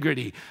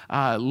integrity,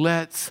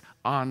 let's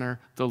honor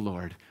the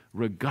Lord,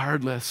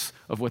 regardless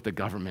of what the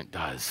government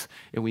does.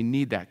 And we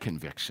need that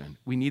conviction.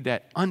 We need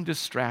that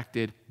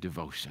undistracted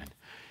devotion.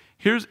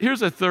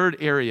 Here's a third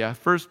area.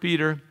 1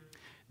 Peter,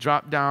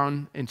 drop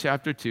down in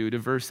chapter 2 to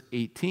verse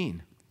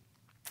 18.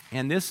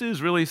 And this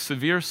is really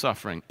severe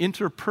suffering,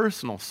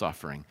 interpersonal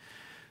suffering.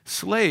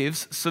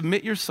 Slaves,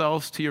 submit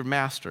yourselves to your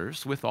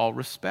masters with all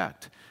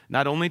respect,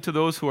 not only to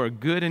those who are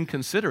good and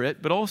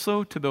considerate, but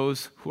also to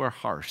those who are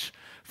harsh.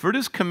 For it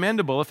is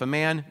commendable if a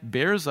man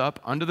bears up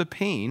under the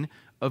pain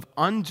of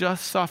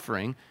unjust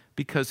suffering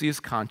because he is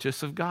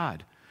conscious of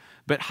God.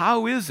 But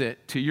how is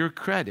it to your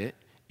credit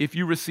if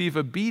you receive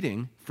a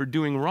beating for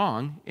doing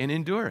wrong and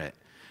endure it?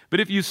 But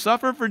if you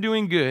suffer for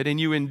doing good and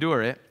you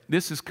endure it,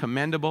 this is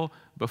commendable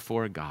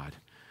before God.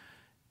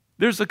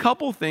 There's a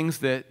couple things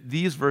that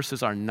these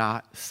verses are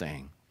not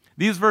saying.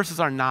 These verses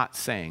are not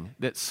saying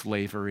that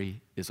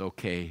slavery is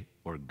okay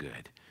or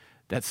good.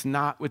 That's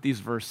not what these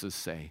verses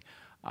say.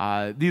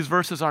 These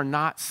verses are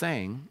not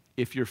saying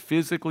if you're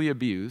physically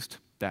abused,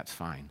 that's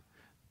fine.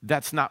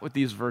 That's not what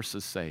these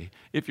verses say.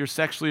 If you're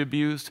sexually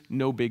abused,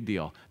 no big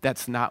deal.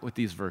 That's not what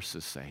these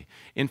verses say.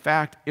 In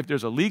fact, if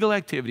there's a legal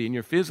activity and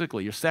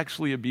you're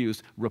sexually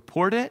abused,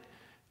 report it.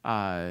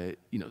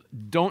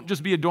 Don't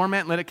just be a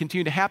doormat and let it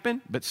continue to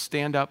happen, but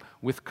stand up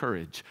with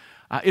courage.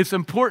 It's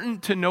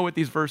important to know what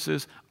these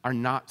verses are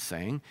not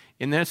saying,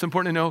 and then it's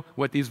important to know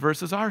what these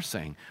verses are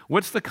saying.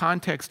 What's the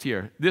context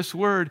here? This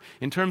word,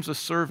 in terms of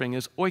serving,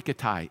 is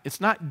oikotai.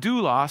 It's not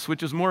doulos,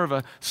 which is more of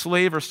a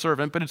slave or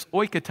servant, but it's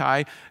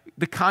oikotai.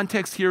 The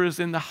context here is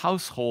in the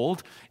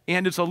household,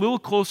 and it's a little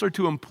closer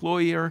to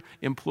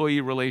employer-employee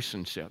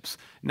relationships.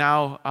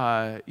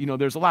 Now,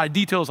 there's a lot of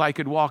details I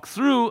could walk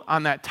through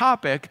on that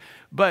topic,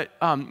 but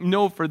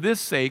know for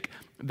this sake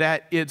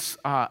that it's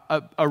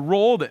a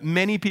role that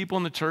many people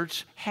in the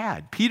church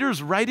had.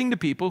 Peter's writing to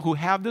people who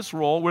have this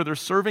role where they're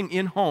serving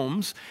in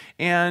homes,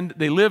 and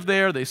they live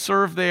there, they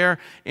serve there,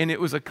 and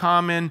it was a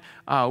common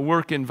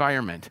work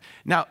environment.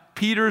 Now,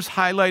 Peter's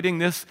highlighting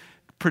this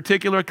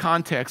particular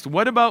context.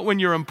 What about when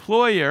your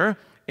employer,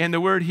 and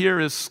the word here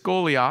is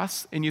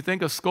scolios, and you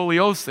think of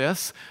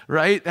scoliosis,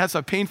 right? That's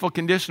a painful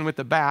condition with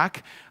the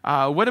back.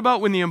 What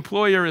about when the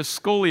employer is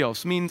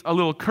scolios? Means a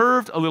little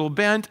curved, a little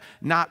bent,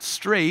 not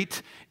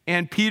straight.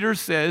 And Peter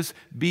says,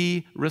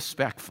 be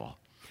respectful.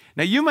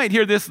 Now, you might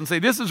hear this and say,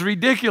 this is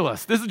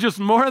ridiculous. This is just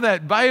more of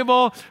that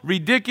Bible,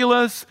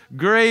 ridiculous,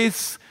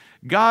 grace.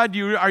 God,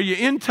 are you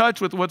in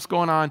touch with what's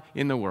going on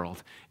in the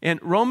world? In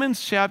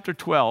Romans chapter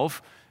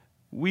 12,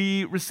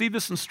 we receive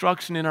this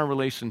instruction in our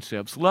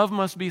relationships. Love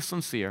must be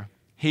sincere.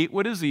 Hate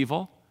what is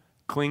evil.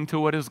 Cling to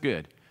what is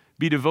good.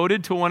 Be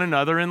devoted to one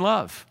another in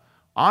love.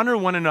 Honor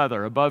one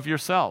another above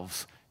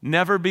yourselves.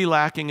 Never be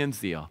lacking in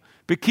zeal.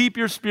 But keep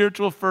your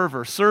spiritual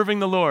fervor, serving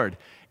the Lord.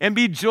 And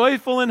be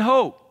joyful in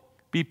hope.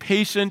 Be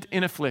patient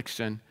in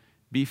affliction.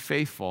 Be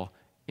faithful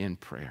in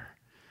prayer.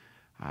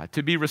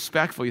 To be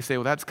respectful, you say,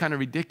 well, that's kind of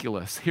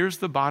ridiculous. Here's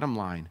the bottom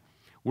line.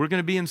 We're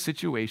going to be in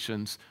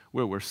situations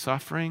where we're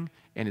suffering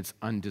and it's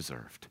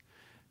undeserved.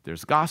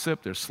 There's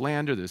gossip, there's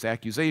slander, there's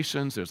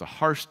accusations, there's a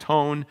harsh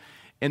tone.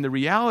 And the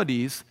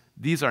realities,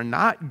 these are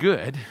not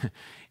good,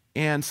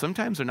 and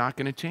sometimes they're not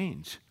going to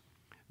change.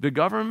 The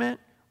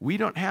government, we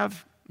don't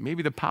have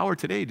maybe the power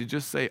today to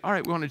just say, all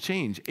right, we want to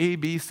change A,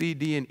 B, C,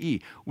 D, and E.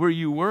 Where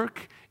you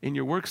work, in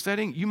your work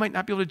setting, you might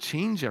not be able to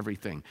change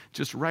everything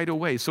just right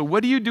away. So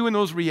what do you do in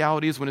those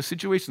realities when a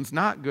situation's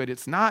not good,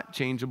 it's not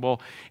changeable?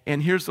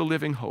 And here's the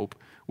living hope.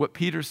 What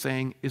Peter's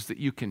saying is that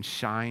you can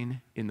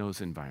shine in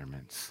those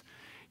environments.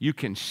 You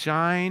can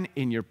shine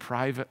in your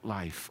private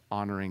life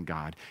honoring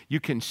God. You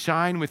can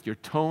shine with your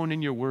tone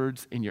and your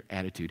words and your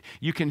attitude.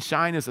 You can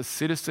shine as a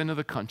citizen of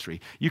the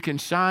country. You can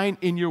shine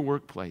in your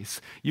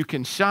workplace. You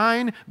can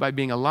shine by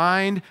being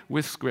aligned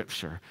with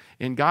Scripture.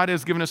 And God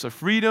has given us a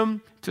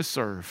freedom to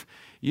serve.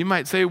 You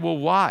might say, well,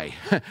 why?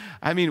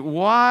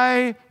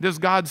 Why does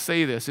God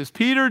say this? Is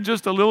Peter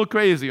just a little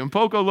crazy, un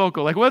poco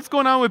loco? Like, what's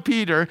going on with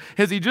Peter?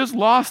 Has he just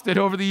lost it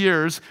over the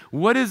years?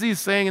 What is he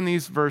saying in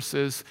these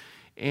verses?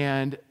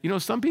 And,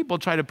 some people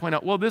try to point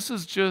out, well, this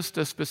is just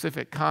a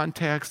specific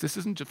context. This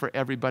isn't just for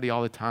everybody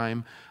all the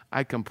time.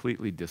 I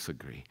completely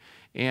disagree.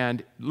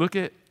 And look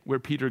at where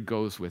Peter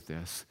goes with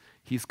this.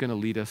 He's going to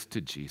lead us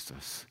to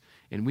Jesus.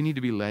 And we need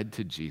to be led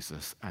to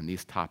Jesus on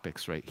these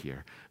topics right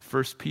here.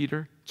 1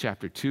 Peter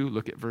chapter 2,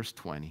 look at verse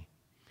 20.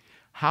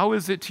 How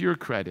is it to your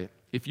credit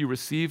if you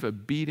receive a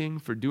beating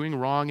for doing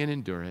wrong and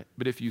endure it?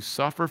 But if you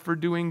suffer for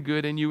doing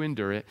good and you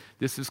endure it,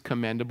 this is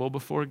commendable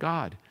before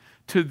God.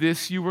 To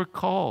this you were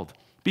called,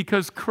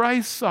 because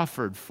Christ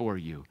suffered for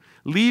you,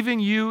 leaving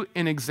you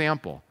an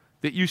example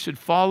that you should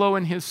follow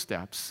in his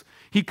steps.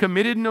 He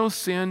committed no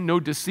sin, no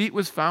deceit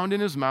was found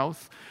in his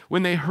mouth.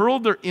 When they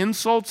hurled their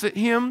insults at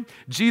him,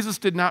 Jesus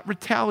did not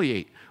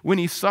retaliate. When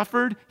he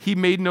suffered, he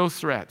made no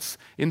threats.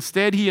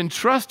 Instead, he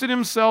entrusted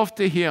himself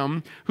to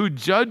him who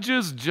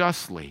judges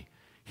justly.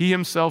 He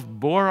himself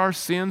bore our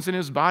sins in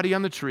his body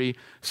on the tree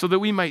so that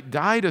we might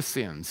die to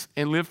sins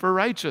and live for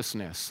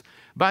righteousness.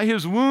 By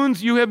his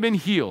wounds you have been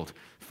healed,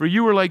 for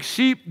you were like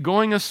sheep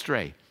going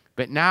astray.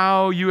 But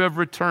now you have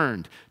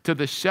returned to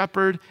the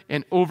shepherd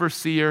and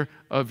overseer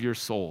of your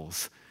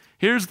souls.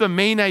 Here's the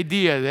main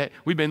idea that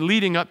we've been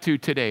leading up to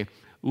today.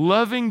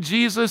 Loving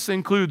Jesus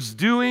includes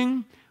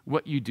doing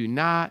what you do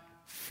not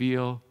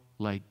feel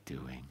like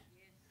doing.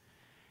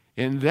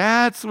 And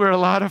that's where a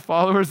lot of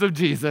followers of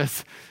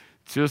Jesus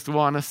just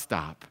want to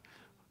stop.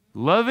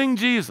 Loving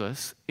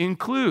Jesus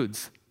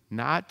includes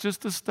not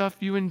just the stuff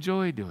you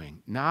enjoy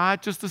doing,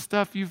 not just the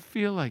stuff you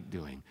feel like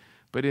doing,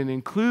 but it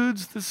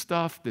includes the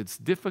stuff that's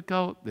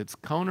difficult, that's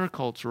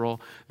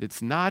countercultural,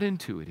 that's not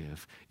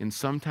intuitive, and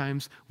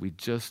sometimes we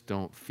just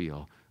don't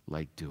feel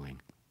like doing.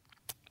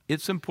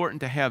 It's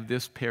important to have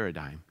this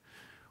paradigm.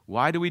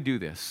 Why do we do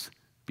this?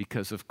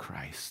 Because of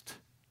Christ.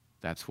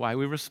 That's why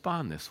we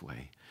respond this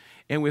way.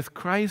 And with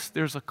Christ,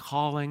 there's a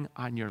calling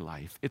on your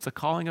life. It's a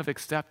calling of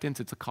acceptance.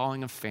 It's a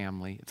calling of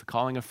family. It's a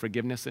calling of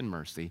forgiveness and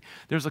mercy.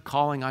 There's a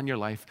calling on your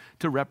life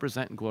to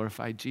represent and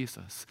glorify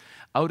Jesus.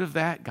 Out of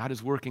that, God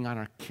is working on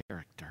our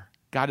character.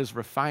 God is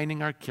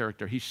refining our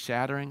character. He's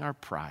shattering our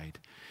pride.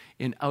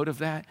 And out of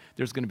that,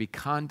 there's going to be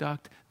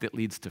conduct that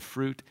leads to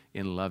fruit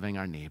in loving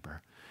our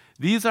neighbor.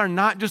 These are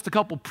not just a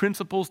couple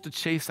principles to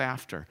chase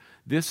after.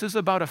 This is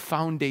about a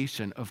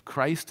foundation of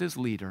Christ as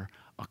leader,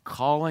 a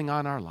calling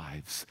on our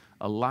lives,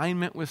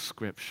 alignment with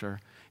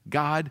Scripture,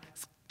 God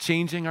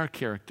changing our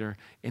character,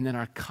 and then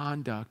our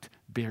conduct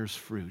bears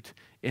fruit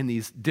in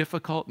these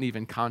difficult and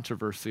even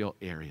controversial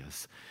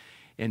areas.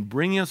 And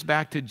bringing us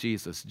back to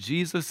Jesus.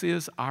 Jesus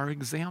is our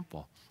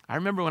example. I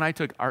remember when I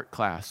took art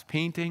class,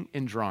 painting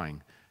and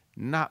drawing,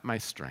 not my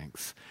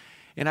strengths.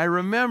 And I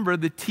remember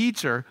the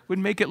teacher would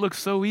make it look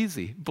so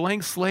easy.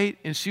 Blank slate,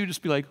 and she would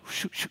just be like,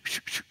 shoo, shoo,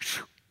 shoo, shoo,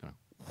 shoo.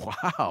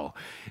 Wow.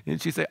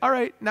 And she'd say, all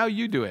right, now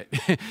you do it.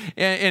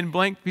 and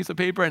blank piece of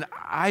paper, and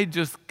I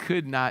just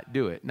could not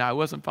do it. Now, I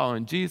wasn't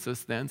following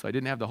Jesus then, so I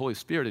didn't have the Holy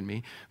Spirit in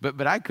me,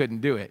 but I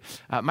couldn't do it.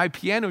 My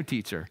piano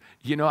teacher,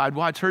 I'd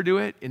watch her do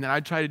it, and then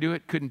I'd try to do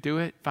it, couldn't do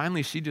it.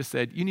 Finally, she just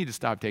said, you need to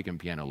stop taking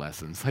piano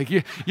lessons. Like,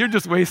 you're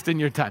just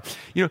wasting your time.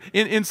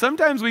 And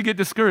sometimes we get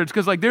discouraged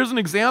because, there's an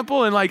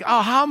example, and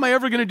oh, how am I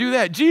ever going to do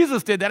that?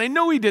 Jesus did that. I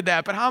know he did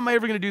that, but how am I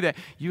ever going to do that?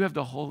 You have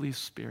the Holy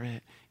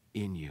Spirit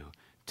in you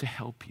to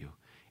help you.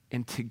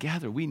 And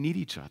together, we need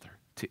each other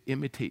to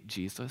imitate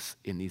Jesus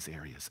in these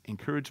areas.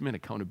 Encouragement,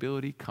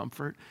 accountability,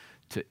 comfort,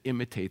 to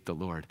imitate the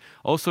Lord.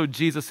 Also,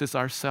 Jesus is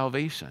our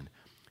salvation.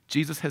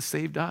 Jesus has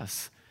saved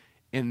us,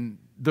 and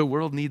the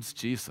world needs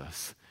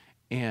Jesus.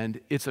 And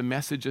it's a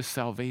message of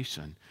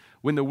salvation.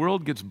 When the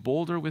world gets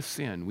bolder with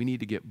sin, we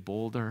need to get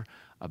bolder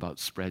about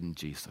spreading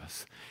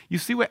Jesus. You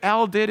see what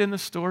Al did in the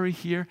story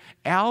here?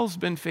 Al's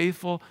been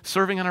faithful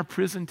serving on our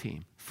prison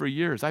team for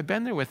years. I've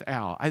been there with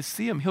Al. I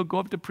see him. He'll go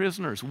up to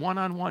prisoners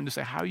one-on-one to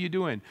say, how are you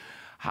doing?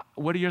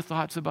 What are your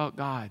thoughts about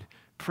God?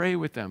 Pray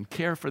with them,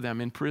 care for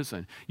them in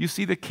prison. You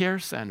see the care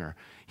center.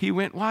 He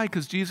went, why?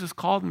 Because Jesus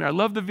called him there. I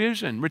love the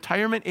vision.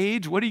 Retirement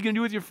age, what are you going to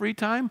do with your free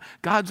time?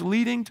 God's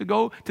leading to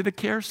go to the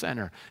care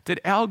center.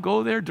 Did Al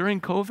go there during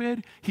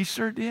COVID? He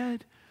sure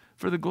did.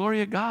 For the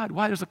glory of God.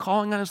 Why? There's a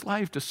calling on his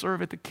life to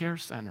serve at the care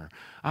center.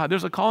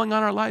 There's a calling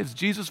on our lives.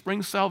 Jesus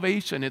brings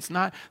salvation. It's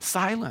not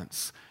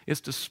silence.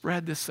 It's to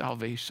spread this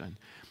salvation.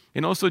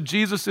 And also,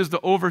 Jesus is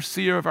the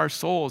overseer of our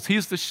souls.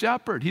 He's the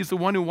shepherd. He's the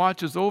one who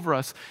watches over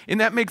us.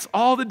 And that makes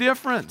all the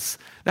difference.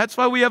 That's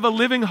why we have a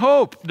living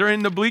hope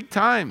during the bleak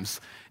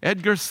times.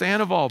 Edgar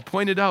Sandoval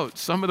pointed out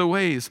some of the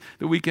ways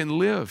that we can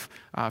live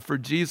for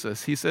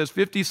Jesus. He says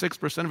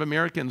 56% of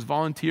Americans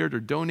volunteered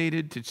or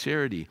donated to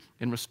charity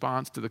in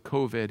response to the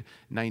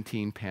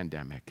COVID-19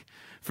 pandemic.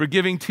 For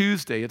Giving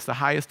Tuesday, it's the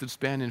highest it's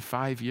been in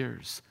 5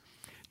 years.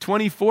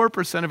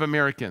 24% of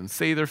Americans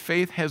say their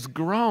faith has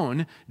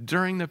grown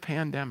during the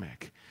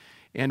pandemic.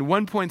 And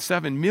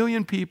 1.7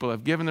 million people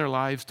have given their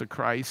lives to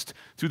Christ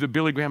through the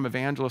Billy Graham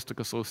Evangelistic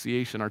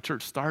Association. Our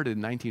church started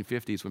in the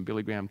 1950s when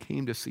Billy Graham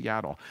came to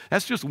Seattle.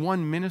 That's just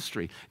one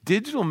ministry.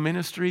 Digital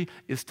ministry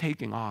is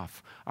taking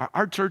off.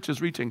 Our church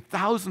is reaching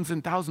thousands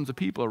and thousands of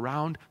people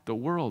around the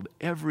world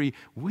every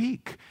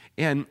week.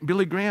 And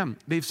Billy Graham,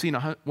 they've seen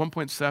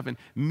 1.7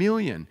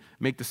 million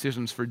make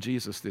decisions for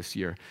Jesus this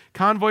year.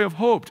 Convoy of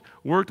Hope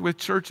worked with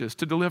churches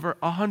to deliver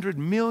 100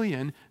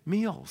 million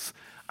meals.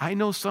 I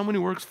know someone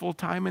who works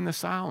full-time in the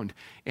sound,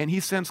 and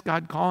he sensed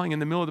God calling in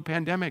the middle of the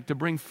pandemic to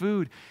bring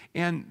food,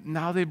 and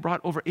now they've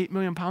brought over 8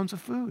 million pounds of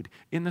food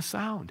in the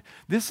sound.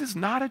 This is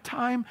not a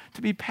time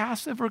to be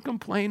passive or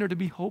complain or to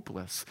be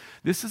hopeless.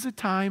 This is a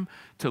time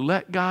to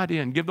let God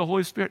in, give the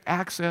Holy Spirit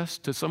access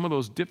to some of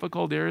those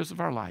difficult areas of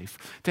our life,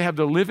 to have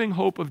the living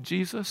hope of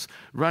Jesus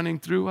running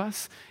through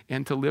us,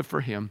 and to live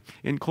for Him.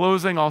 In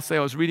closing, I'll say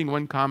I was reading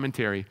one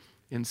commentary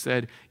and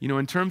said,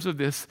 in terms of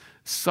this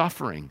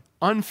suffering,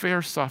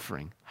 unfair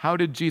suffering, how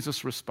did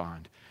Jesus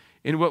respond?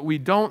 And what we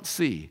don't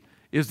see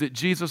is that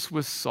Jesus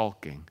was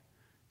sulking.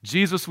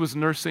 Jesus was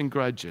nursing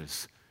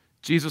grudges.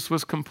 Jesus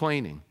was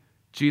complaining.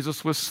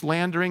 Jesus was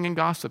slandering and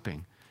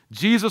gossiping.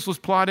 Jesus was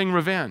plotting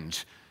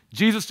revenge.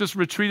 Jesus just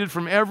retreated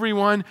from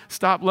everyone,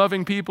 stopped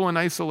loving people in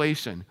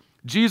isolation.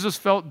 Jesus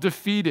felt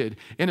defeated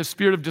in a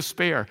spirit of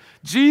despair.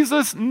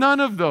 Jesus, none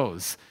of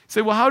those. You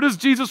say, well, how does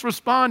Jesus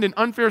respond in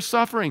unfair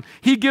suffering?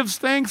 He gives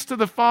thanks to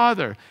the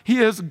Father. He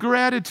has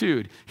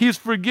gratitude. He's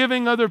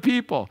forgiving other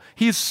people.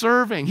 He's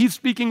serving. He's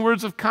speaking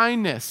words of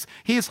kindness.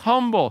 He's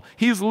humble.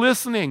 He's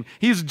listening.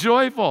 He's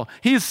joyful.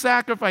 He's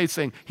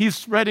sacrificing. He's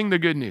spreading the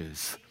good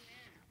news.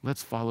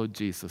 Let's follow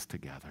Jesus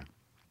together.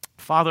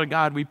 Father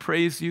God, we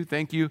praise you.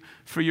 Thank you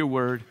for your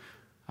word.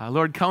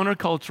 Lord,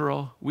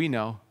 countercultural, we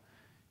know.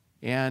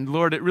 And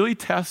Lord, it really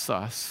tests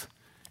us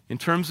in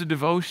terms of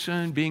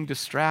devotion, being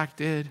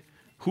distracted.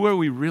 Who are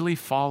we really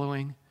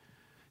following?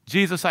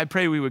 Jesus, I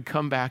pray we would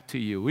come back to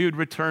you. We would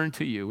return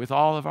to you with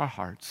all of our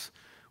hearts.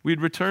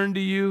 We'd return to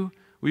you.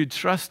 We'd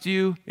trust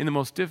you in the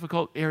most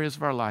difficult areas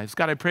of our lives.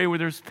 God, I pray where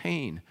there's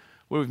pain,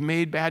 where we've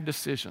made bad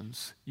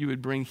decisions, you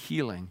would bring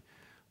healing.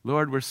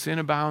 Lord, where sin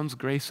abounds,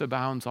 grace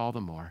abounds all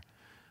the more.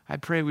 I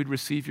pray we'd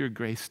receive your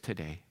grace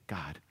today,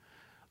 God.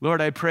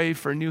 Lord, I pray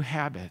for new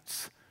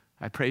habits.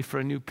 I pray for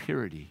a new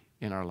purity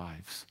in our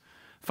lives.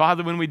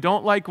 Father, when we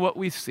don't like what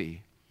we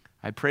see,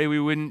 I pray we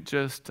wouldn't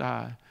just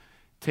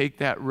take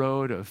that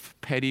road of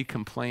petty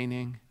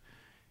complaining.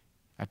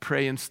 I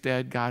pray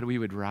instead, God, we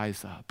would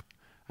rise up.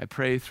 I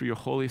pray through your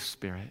Holy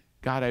Spirit.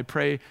 God, I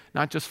pray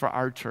not just for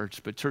our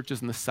church, but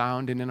churches in the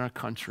sound and in our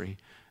country.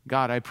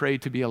 God, I pray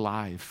to be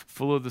alive,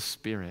 full of the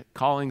Spirit,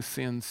 calling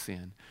sin,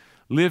 sin.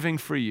 Living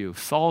for you,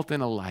 salt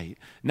and a light,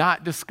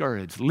 not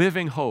discouraged,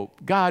 living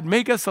hope. God,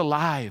 make us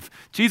alive.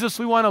 Jesus,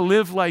 we want to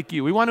live like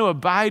you. We want to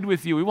abide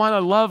with you. We want to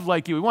love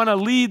like you. We want to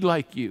lead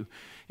like you.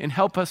 And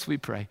help us, we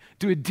pray.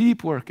 Do a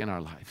deep work in our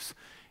lives.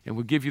 And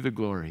we'll give you the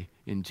glory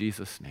in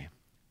Jesus' name.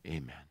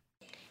 Amen.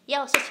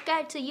 Yo,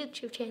 subscribe to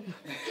YouTube channel.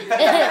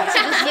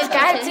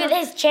 Subscribe to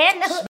this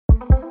channel.